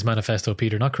proofread his manifesto,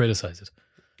 Peter, not criticise it.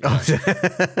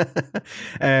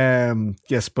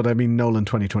 Yes, but I mean Nolan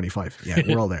 2025. Yeah,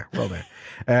 we're all there. We're all there.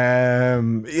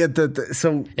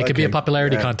 So it could be a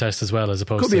popularity contest as well, as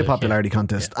opposed to... Could be a popularity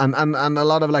contest. Yeah. And a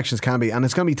lot of elections can be. And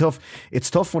it's going to be tough. It's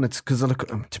tough when it's... Because,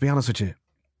 to be honest with you,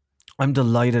 I'm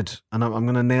delighted, and I'm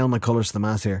going to nail my colours to the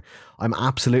mast here. I'm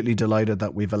absolutely delighted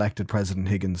that we've elected President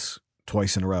Higgins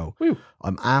twice in a row. Woo.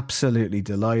 I'm absolutely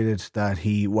delighted that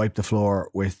he wiped the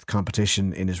floor with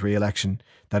competition in his re-election,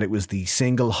 that it was the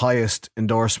single highest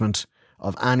endorsement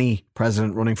of any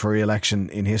president running for re-election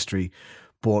in history.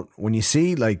 But when you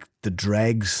see like the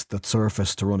dregs that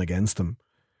surface to run against him,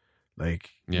 like,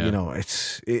 you know,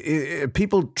 it's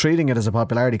people treating it as a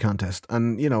popularity contest,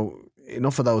 and, you know,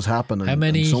 enough of those happen, and, how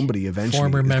many somebody eventually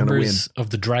former is members of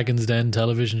the Dragon's Den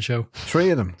television show? Three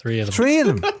of them.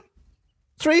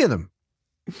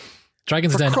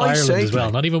 Dragon's For Den Christ's Ireland sake, as well.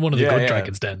 like. Not even one of the good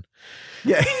Dragon's Den.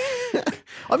 Yeah.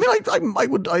 I mean,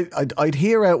 I'd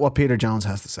hear out what Peter Jones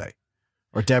has to say,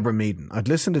 or Deborah Meaden. I'd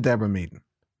listen to Deborah Meaden.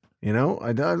 You know,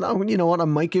 you know what? I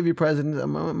might give you president. I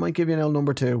might give you an L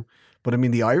number 2. But I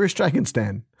mean, the Irish Dragon's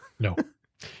Den. No.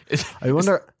 I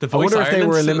wonder the Voice if they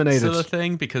were eliminated. Still a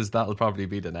thing, because that'll probably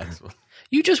be the next one.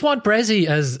 You just want Brezzy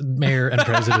as mayor and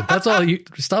president. That's all. You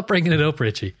stop bringing it up,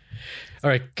 Richie.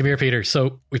 All right, come here, Peter.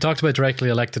 So we talked about directly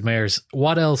elected mayors.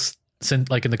 What else, since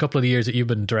like in the couple of years that you've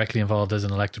been directly involved as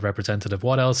an elected representative,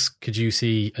 what else could you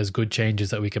see as good changes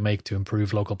that we can make to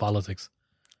improve local politics?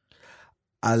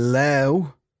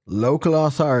 Allow local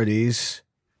authorities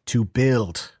to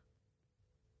build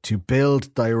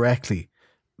directly.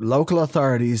 Local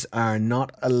authorities are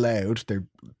not allowed, they're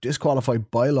disqualified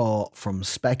by law from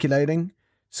speculating,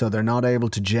 so they're not able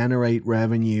to generate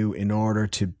revenue in order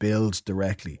to build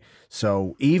directly.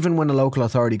 So even when a local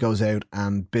authority goes out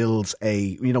and builds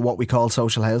what we call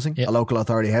social housing, a local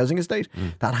authority housing estate,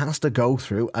 that has to go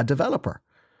through a developer.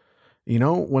 You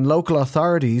know, when local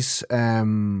authorities,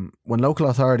 when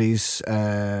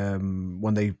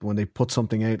they put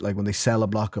something out, like when they sell a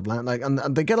block of land, like, and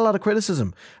they get a lot of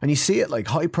criticism, and you see it like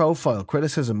high profile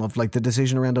criticism of like the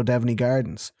decision around O'Devney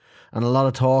Gardens, and a lot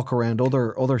of talk around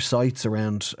other sites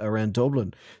around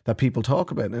Dublin that people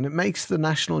talk about, and it makes the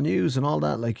national news and all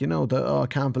that. Like, you know, I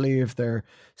can't believe they're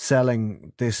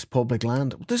selling this public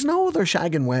land. There's no other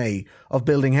shagging way of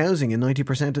building housing in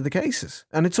 90% of the cases,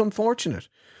 and it's unfortunate.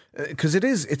 Because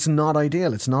it's not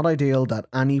ideal. It's not ideal that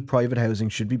any private housing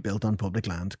should be built on public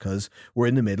land, because we're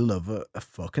in the middle of a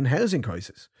fucking housing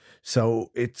crisis.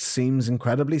 So it seems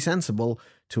incredibly sensible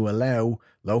to allow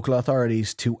local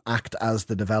authorities to act as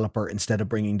the developer instead of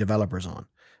bringing developers on.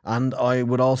 And I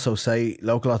would also say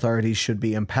local authorities should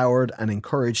be empowered and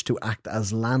encouraged to act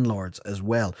as landlords as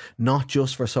well, not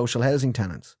just for social housing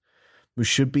tenants. We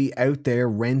should be out there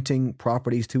renting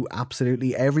properties to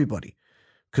absolutely everybody.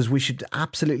 Because we should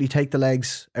absolutely take the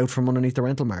legs out from underneath the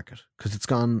rental market, because it's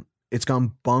gone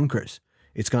bonkers.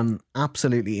 It's gone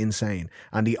absolutely insane.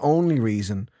 And the only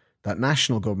reason that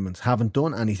national governments haven't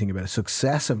done anything about it,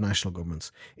 successive national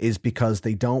governments, is because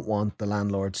they don't want the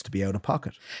landlords to be out of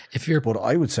pocket. But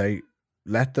I would say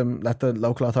let the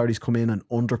local authorities come in and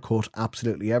undercut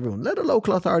absolutely everyone. Let a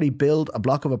local authority build a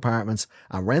block of apartments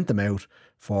and rent them out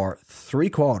for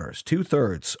 3/4,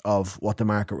 2/3 of what the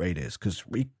market rate is, because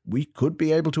we could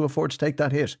be able to afford to take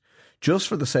that hit just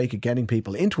for the sake of getting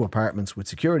people into apartments with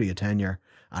security of tenure,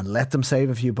 and let them save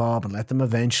a few bob, and let them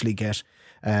eventually get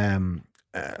a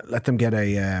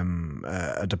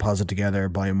deposit together,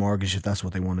 buy a mortgage if that's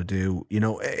what they want to do. You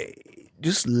know,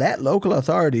 just let local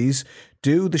authorities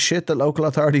do the shit that local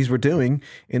authorities were doing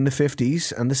in the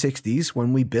 50s and the 60s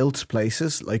when we built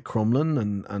places like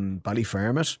Crumlin and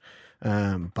Ballyfermot,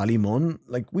 Ballymun.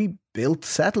 Like, we built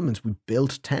settlements, we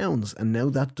built towns, and now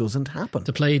that doesn't happen.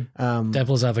 To play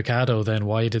devil's avocado, then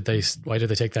why did they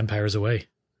take them powers away?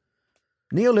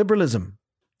 Neoliberalism.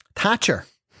 Thatcher.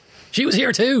 She was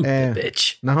here too,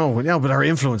 bitch. No, but our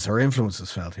influence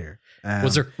was felt here.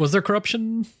 Was there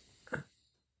corruption?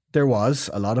 There was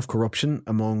a lot of corruption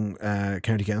among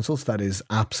county councils. That is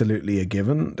absolutely a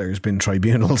given. There's been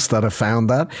tribunals that have found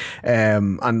that.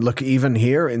 And look, even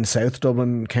here in South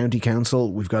Dublin County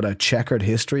Council, we've got a checkered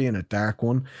history and a dark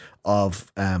one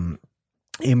of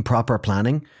improper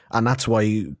planning. And that's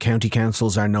why county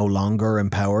councils are no longer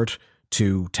empowered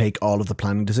to take all of the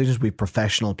planning decisions. We have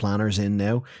professional planners in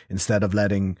now, instead of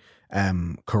letting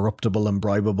corruptible and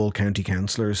bribable county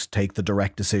councillors take the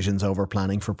direct decisions over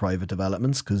planning for private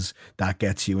developments, because that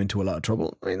gets you into a lot of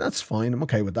trouble. I mean, that's fine. I'm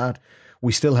okay with that.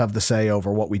 We still have the say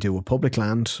over what we do with public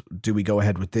land. Do we go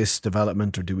ahead with this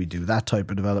development or do we do that type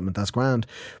of development? That's grand.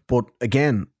 But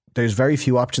again, there's very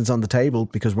few options on the table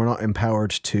because we're not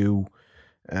empowered to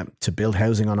build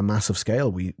housing on a massive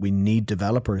scale. We need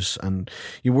developers, and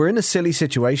we're in a silly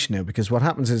situation now, because what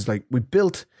happens is, like, we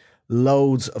built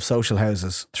loads of social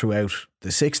houses throughout the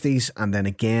 60s and then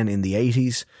again in the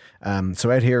 80s.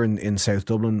 So out here in South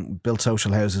Dublin, we built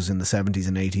social houses in the 70s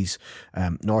and 80s,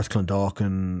 North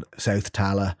Clondalkin, South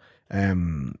Tala,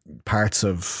 parts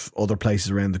of other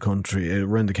places around the country,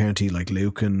 around the county, like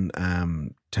Lucan,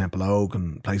 Temple Oak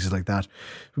and places like that.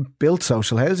 We built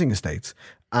social housing estates.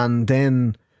 And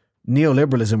then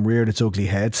neoliberalism reared its ugly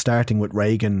head, starting with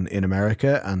Reagan in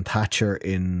America and Thatcher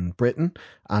in Britain.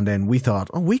 And then we thought,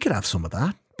 oh, we could have some of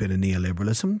that bit of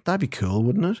neoliberalism. That'd be cool,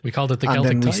 wouldn't it? We called it the Celtic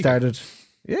Tiger. And then we started,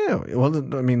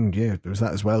 I mean, there was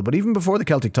that as well. But even before the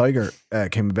Celtic Tiger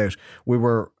came about, we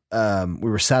were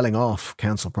selling off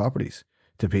council properties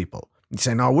to people. You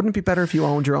say, no, wouldn't it be better if you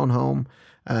owned your own home?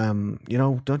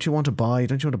 Don't you want to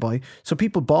buy? So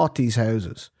people bought these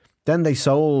houses. Then they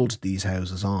sold these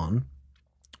houses on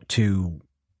to,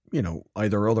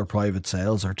 either other private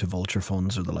sales or to vulture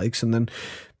funds or the likes. And then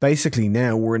basically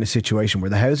now we're in a situation where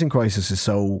the housing crisis is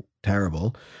so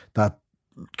terrible that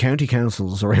county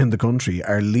councils around the country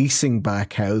are leasing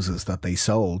back houses that they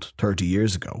sold 30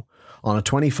 years ago on a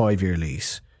 25-year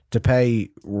lease to pay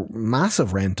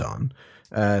massive rent on,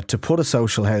 to put a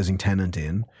social housing tenant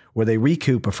in where they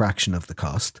recoup a fraction of the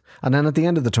cost. And then at the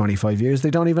end of the 25 years, they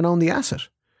don't even own the asset.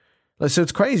 So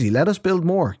it's crazy. Let us build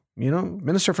more.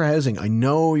 Minister for Housing, I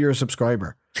know you're a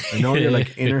subscriber. I know you're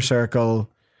like inner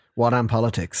circle, what am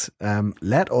politics.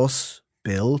 Let us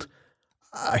build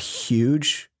a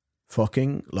huge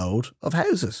fucking load of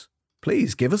houses.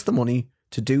 Please give us the money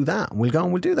to do that. And we'll go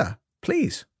and we'll do that.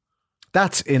 Please.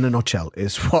 That's, in a nutshell,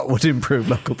 is what would improve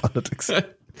local politics.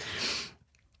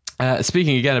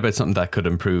 Speaking again about something that could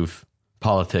improve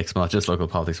politics, not just local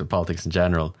politics, but politics in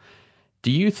general. Do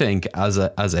you think, as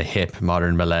a hip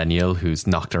modern millennial who's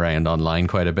knocked around online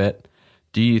quite a bit,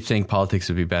 do you think politics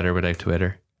would be better without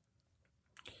Twitter?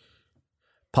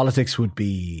 Politics would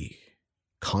be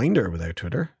kinder without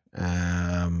Twitter.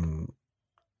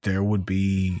 There would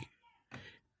be,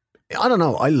 I don't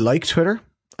know. I like Twitter.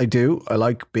 I do. I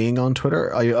like being on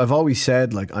Twitter. I've always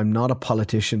said, like, I'm not a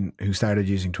politician who started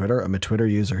using Twitter. I'm a Twitter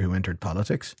user who entered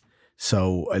politics.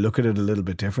 So I look at it a little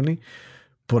bit differently.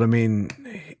 But I mean,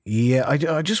 yeah,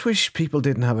 I just wish people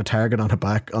didn't have a target on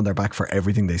their back for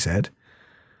everything they said.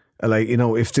 Like,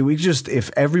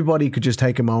 if everybody could just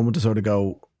take a moment to sort of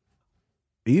go,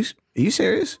 are you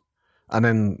serious? And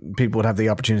then people would have the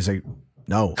opportunity to say,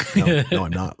 no,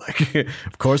 I'm not. Like,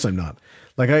 of course I'm not.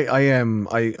 Like, I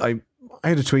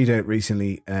had a tweet out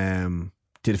recently,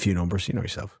 did a few numbers,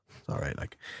 yourself. It's all right.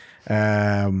 Like,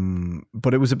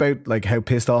 but it was about like how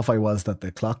pissed off I was that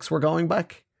the clocks were going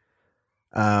back.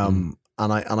 And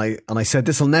I said,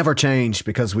 this will never change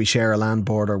because we share a land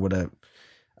border with a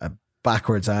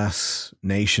backwards ass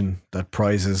nation that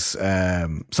prizes.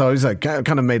 So I was like, kind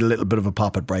of made a little bit of a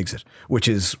pop at Brexit, which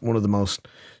is one of the most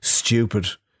stupid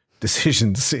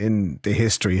decisions in the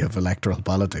history of electoral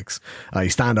politics. I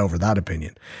stand over that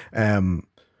opinion.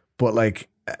 But like,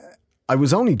 I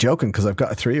was only joking because I've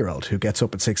got a 3-year-old who gets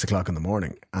up at 6 o'clock in the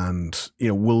morning and,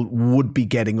 would be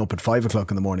getting up at 5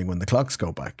 o'clock in the morning when the clocks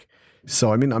go back.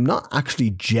 So, I mean, I'm not actually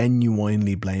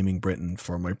genuinely blaming Britain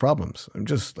for my problems. I'm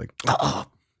just like, the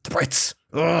Brits.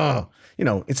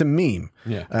 It's a meme.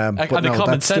 Yeah. And a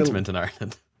common sentiment in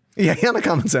Ireland. Yeah, and a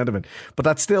common sentiment. But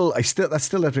that's still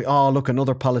look,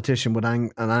 another politician with an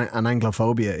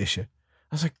Anglophobia issue.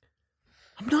 I was like,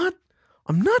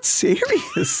 I'm not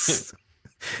serious.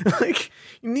 Like,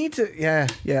 you need to, yeah.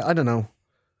 I don't know.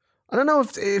 I don't know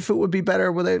if it would be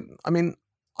better without. I mean,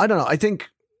 I don't know. I think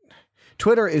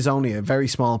Twitter is only a very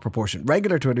small proportion.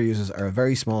 Regular Twitter users are a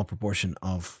very small proportion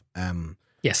of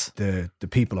Yes. the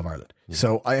people of Ireland.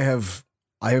 So I have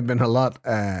been a lot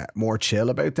more chill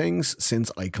about things since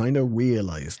I kind of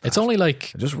realised that. It's only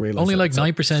like I just realised only that. like So-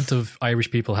 9% of Irish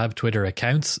people have Twitter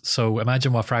accounts. So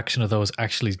imagine what fraction of those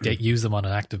actually use them on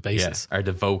an active basis. Are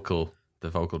the vocal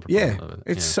proponent Yeah, of it.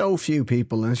 it's so few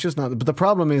people, and it's just not. But the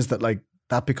problem is that like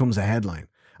that becomes a headline,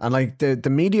 and like the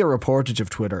media reportage of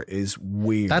Twitter is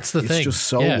weird. That's the thing. It's just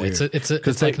so yeah, weird. It's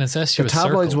Because like an incestuous the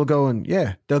tabloids circle. will go and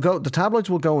the tabloids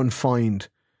will go and find,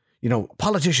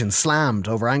 politicians slammed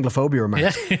over Anglophobia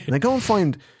remarks, Yeah. and they go and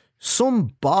find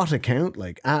some bot account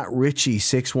like at Richie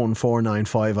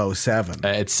 6149507.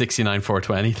 It's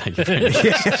 69420. Thank you very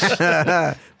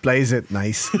much. Blaze it,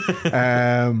 nice.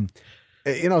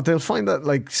 They'll find that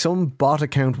like some bot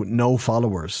account with no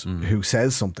followers who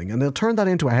says something, and they'll turn that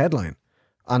into a headline.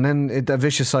 And then a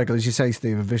vicious cycle, as you say,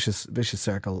 Steve, a vicious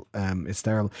circle. It's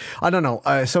terrible. I don't know.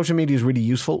 Social media is really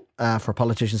useful for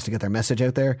politicians to get their message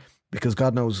out there, because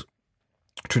God knows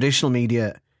traditional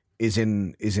media is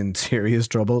in serious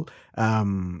trouble.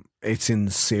 It's in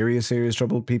serious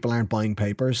trouble. People aren't buying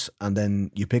papers, and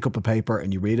then you pick up a paper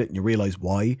and you read it and you realise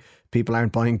why people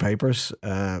aren't buying papers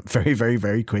very, very,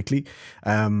 very quickly.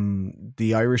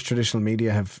 The Irish traditional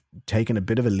media have taken a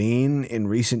bit of a lean in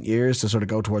recent years to sort of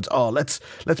go towards, let's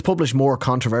publish more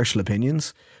controversial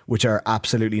opinions, which are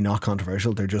absolutely not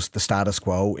controversial. They're just the status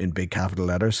quo in big capital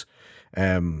letters.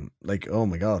 Like, oh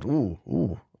my God,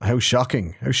 ooh, how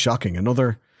shocking.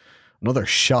 Another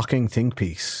shocking think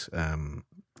piece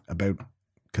about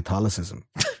Catholicism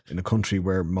in a country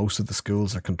where most of the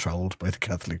schools are controlled by the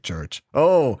Catholic Church.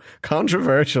 Oh,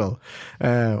 controversial.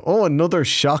 Another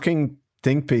shocking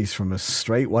think piece from a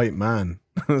straight white man.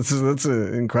 that's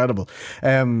incredible.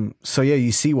 So yeah,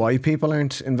 you see why people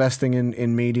aren't investing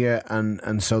in media,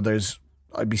 and so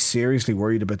I'd be seriously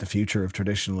worried about the future of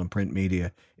traditional and print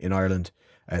media in Ireland.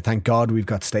 Thank God we've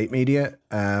got state media.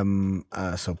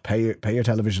 So pay your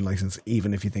television license,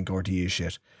 even if you think RTE is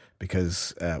shit,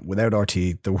 because without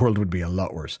RTE, the world would be a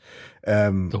lot worse.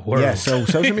 The world. Yeah, so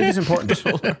social media is important.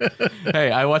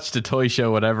 Hey, I watched a toy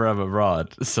show whenever I'm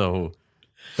abroad, so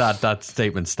that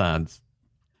statement stands.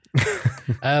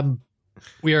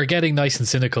 We are getting nice and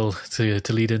cynical to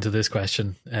lead into this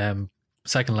question.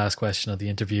 Second last question of the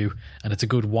interview, and it's a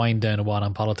good wind down a one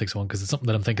on politics one, because it's something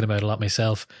that I'm thinking about a lot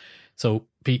myself. So,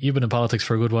 Pete, you've been in politics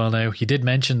for a good while now. You did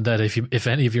mention that if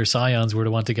any of your scions were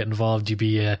to want to get involved, you'd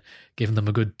be giving them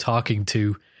a good talking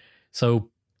to. So,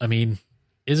 I mean,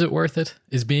 is it worth it?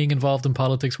 Is being involved in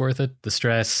politics worth it? The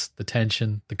stress, the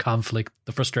tension, the conflict,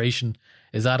 the frustration,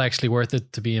 is that actually worth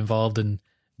it to be involved in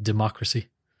democracy?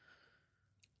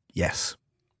 Yes.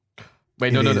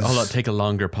 Wait, It no, is. hold on. Take a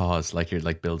longer pause, like you're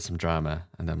like build some drama,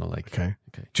 and then we'll like. Okay.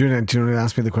 Do you want to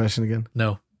ask me the question again?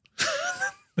 No.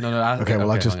 No. Okay,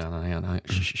 well, I'll just- hang on.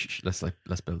 Shh. Let's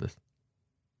build this.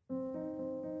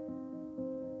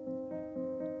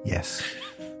 Yes.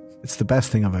 It's the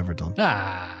best thing I've ever done.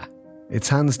 It's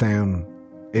hands down.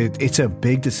 It's a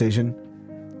big decision.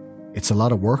 It's a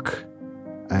lot of work.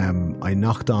 I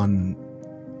knocked on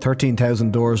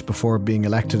 13,000 doors before being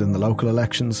elected in the local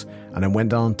elections, and I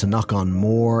went on to knock on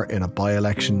more in a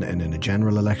by-election and in a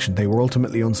general election. They were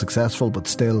ultimately unsuccessful, but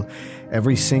still,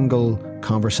 every single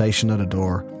conversation at a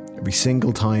door, every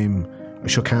single time I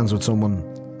shook hands with someone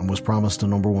and was promised a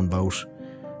number one vote,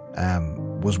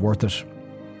 was worth it.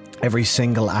 Every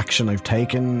single action I've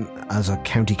taken as a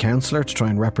county councillor to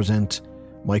try and represent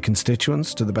my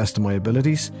constituents to the best of my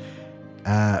abilities,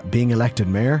 being elected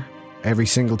mayor, every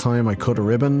single time I cut a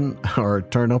ribbon or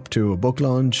turn up to a book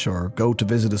launch or go to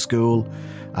visit a school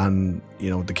and,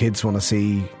 the kids want to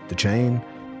see the chain,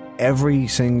 every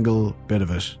single bit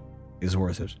of it is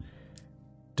worth it.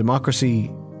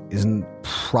 Democracy isn't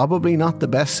probably not the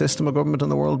best system of government in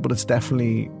the world, but it's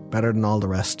definitely better than all the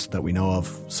rest that we know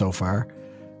of so far,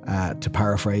 to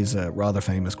paraphrase a rather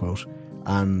famous quote.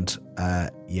 And I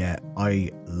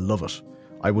love it.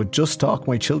 I would just talk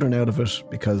my children out of it,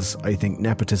 because I think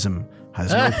nepotism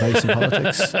has no place in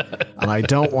politics, and I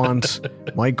don't want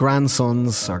my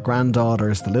grandsons or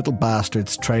granddaughters, the little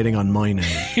bastards, trading on my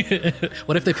name.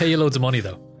 What if they pay you loads of money,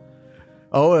 though?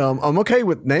 Oh, I'm okay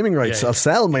with naming rights. Yeah. I'll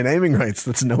sell my naming rights.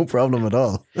 That's no problem at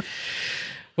all.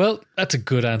 Well, that's a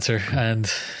good answer,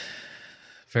 and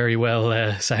very well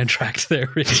soundtracked there,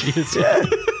 Richie. As well.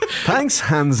 Thanks,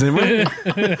 Hans Zimmer.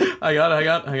 Hang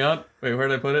on. Wait, where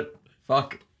did I put it?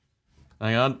 Fuck.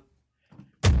 Hang on.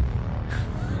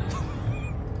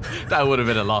 That would have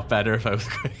been a lot better if I was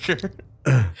quicker.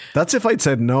 That's if I'd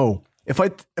said no. If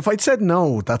I'd said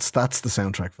no, that's the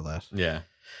soundtrack for that. Yeah.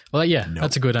 Well, yeah,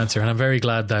 that's a good answer, and I'm very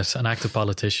glad that an active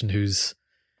politician who's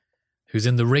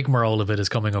in the rigmarole of it is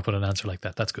coming up with an answer like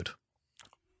that. That's good.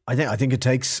 I think it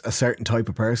takes a certain type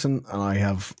of person, and I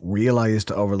have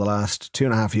realised over the last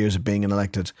 2.5 years of being an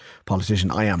elected politician,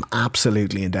 I am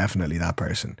absolutely and definitely that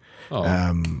person.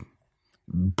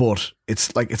 But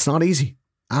it's not easy.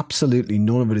 Absolutely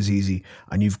none of it is easy,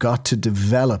 and you've got to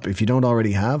develop. If you don't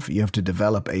already have, you have to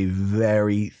develop a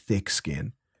very thick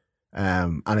skin.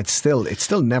 And it's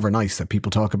still never nice that people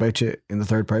talk about you in the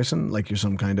third person like you're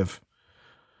some kind of.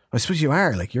 I suppose you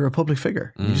are, like, you're a public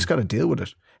figure. You just got to deal with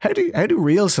it. How do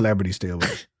real celebrities deal with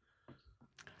it?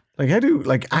 Like, how do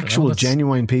actual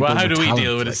genuine people? Well, how do we talent,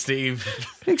 deal with it, Steve?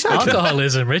 Exactly.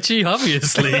 Alcoholism, Richie,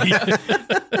 obviously.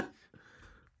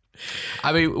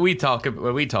 I mean, we talk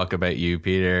about you,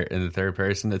 Peter, in the third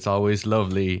person. It's always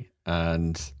lovely,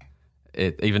 and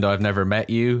even though I've never met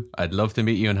you, I'd love to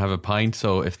meet you and have a pint.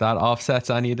 So if that offsets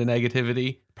any of the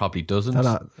negativity, probably doesn't.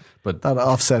 But that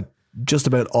offset just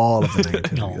about all of the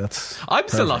negativity. No. I'm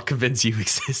still not convinced you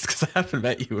exist because I haven't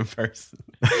met you in person.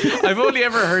 I've only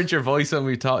ever heard your voice when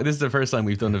we talk. This is the first time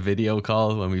we've done a video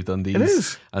call when we've done these. It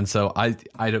is. And so I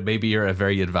don't, maybe you're a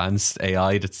very advanced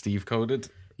AI that Steve coded.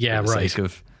 Yeah, right.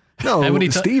 No,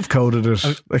 Steve coded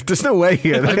it. Like, there's no way.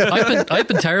 I've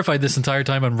been terrified this entire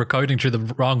time. I'm recording through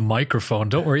the wrong microphone.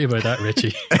 Don't worry about that,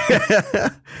 Richie.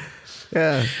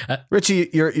 Yeah, Richie,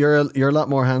 you're a lot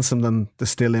more handsome than the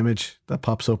still image that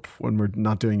pops up when we're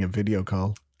not doing a video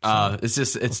call. It's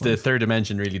the third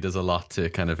dimension really does a lot to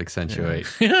kind of accentuate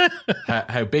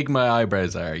how big my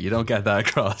eyebrows are. You don't get that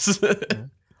across.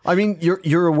 I mean,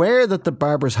 you're aware that the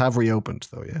barbers have reopened,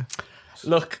 though, yeah?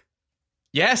 Look,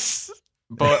 yes.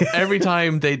 But every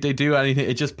time they do anything,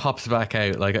 it just pops back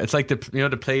out. Like, it's like the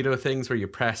Play-Doh things where you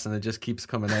press and it just keeps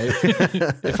coming out.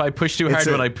 If I push too hard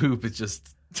when I poop, it's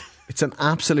an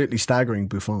absolutely staggering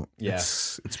bouffant. Yeah.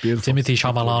 It's beautiful. Timothy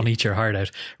Chalamet, eat your heart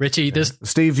out. Richie,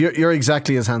 Steve, you're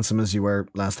exactly as handsome as you were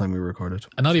last time we recorded.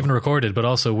 And not even recorded, but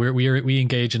also we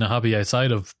engage in a hobby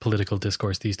outside of political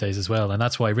discourse these days as well. And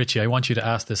that's why, Richie, I want you to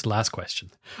ask this last question.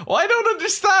 Oh, I don't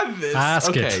understand this.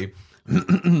 Ask it.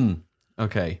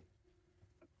 Okay.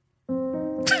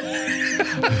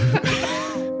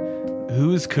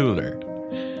 Who's cooler,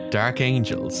 Dark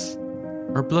Angels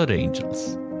or Blood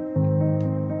Angels?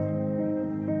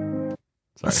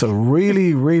 That's a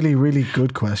really, really, really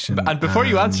good question. And before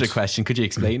you answer the question, could you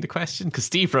explain the question? Because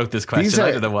Steve wrote this question.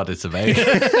 I don't know what it's about.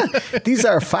 These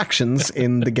are factions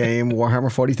in the game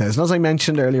Warhammer 40,000. As I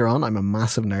mentioned earlier on, I'm a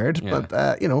massive nerd, but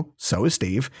so is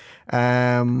Steve.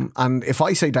 And if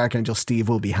I say Dark Angel, Steve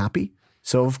will be happy.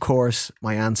 So of course,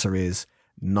 my answer is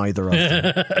neither of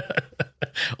them.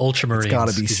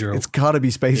 Ultramarines. It's gotta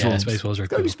be Space Wolves. Space Wolves are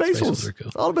cool. Gotta be Space Wolves. Cool.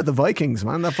 It's all about the Vikings,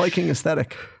 man. That Viking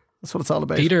aesthetic. That's what it's all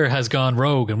about. Peter has gone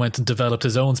rogue and went and developed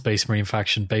his own Space Marine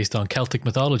faction based on Celtic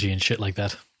mythology and shit like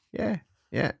that. Yeah.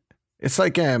 It's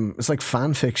like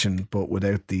fan fiction, but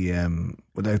without the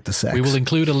sex. We will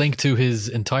include a link to his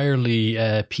entirely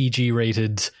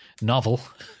PG-rated novel.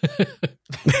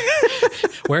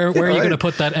 Where are you going to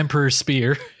put that Emperor's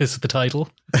Spear? Is the title.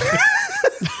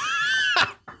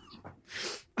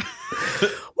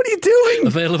 What are you doing?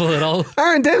 Available at all.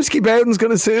 Aaron Dembski-Bowden's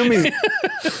going to sue me.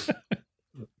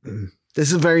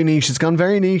 This is very niche. It's gone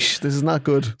very niche. This is not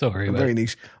good. Don't worry about very it.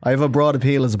 Niche. I have a broad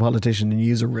appeal as a politician, and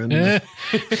you are ruining it.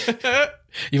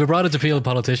 You have a broad appeal as a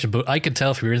politician, but I can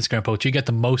tell from your Instagram post you get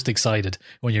the most excited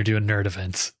when you're doing nerd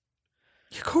events.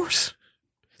 Of course.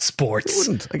 Sports. I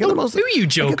wouldn't. I get the most. Who are you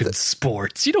joking?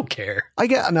 Sports. You don't care. I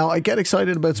get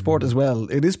excited about sport as well.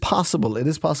 It is possible. It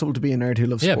is possible to be a nerd who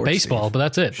loves sports. Yeah, baseball, Steve. But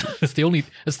that's it. It's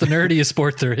the nerdiest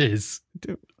sport there is.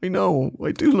 I know.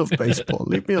 I do love baseball.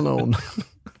 Leave me alone.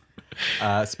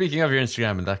 Speaking of your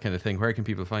Instagram and that kind of thing, where can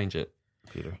people find you,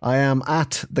 Peter? I am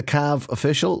at the Cav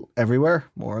Official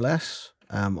everywhere, more or less.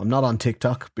 I'm not on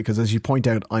TikTok because, as you point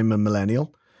out, I'm a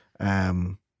millennial,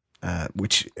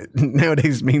 which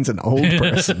nowadays means an old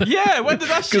person. Yeah, when did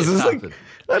that shit happen?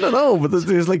 I don't know, but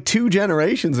there's like 2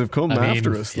 generations have come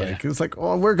after us. Yeah. Like, it's like,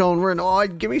 oh,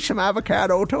 give me some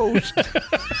avocado toast.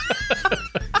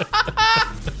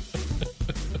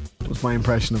 Was my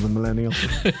impression of a millennial.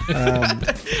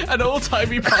 An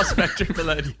old-timey prospector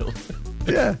millennial.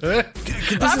 Yeah.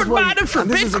 I've been mining for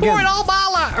Bitcoin all my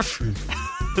life.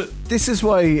 This is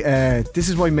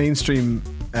why mainstream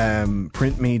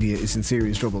print media is in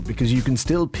serious trouble, because you can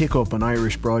still pick up an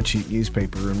Irish broadsheet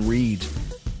newspaper and read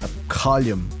a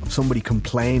column of somebody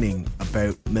complaining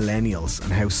about millennials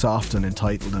and how soft and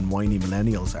entitled and whiny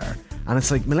millennials are, and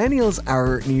it's like, millennials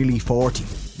are nearly 40.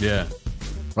 Yeah.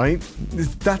 right?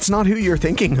 That's not who you're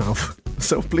thinking of.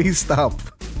 So please stop.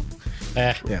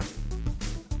 Yeah.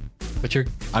 But you're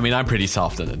I'm pretty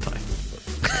soft and in time.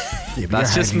 Yeah, but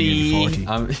That's you're just hardly me.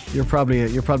 nearly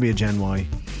 40. You're probably a Gen Y.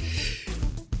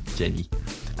 Jenny.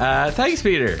 Thanks,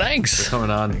 Peter. Thanks for coming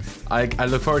on. I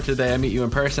look forward to the day I meet you in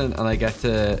person and I get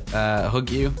to hug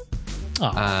you.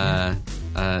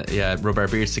 Rub our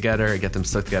beards together, get them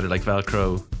stuck together like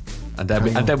Velcro, and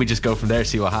then we just go from there,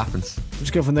 see what happens.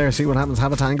 Just go from there, see what happens.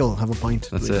 Have a tangle, have a pint.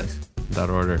 That's it. That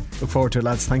order. Look forward to it,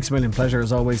 lads. Thanks a million. Pleasure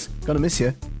as always. Gonna miss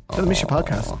you. Gonna miss your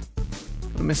podcast.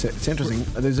 Gonna miss it. It's interesting.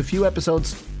 There's a few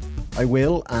episodes I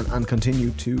will and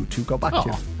continue to go back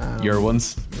to. Your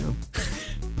ones. You know,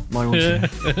 my ones. Yeah,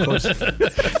 of course.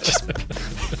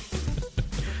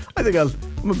 I think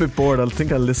I'm a bit bored. I'll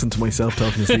listen to myself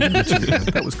talking to Stephen Mitchell again.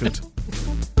 That was good.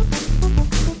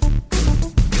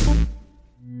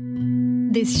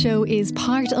 This show is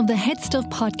part of the Head Stuff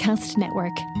Podcast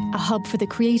Network, a hub for the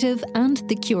creative and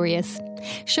the curious.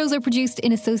 Shows are produced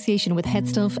in association with Head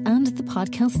Stuff and the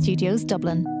Podcast Studios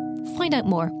Dublin. Find out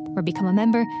more or become a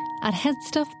member at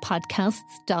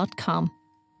headstuffpodcasts.com.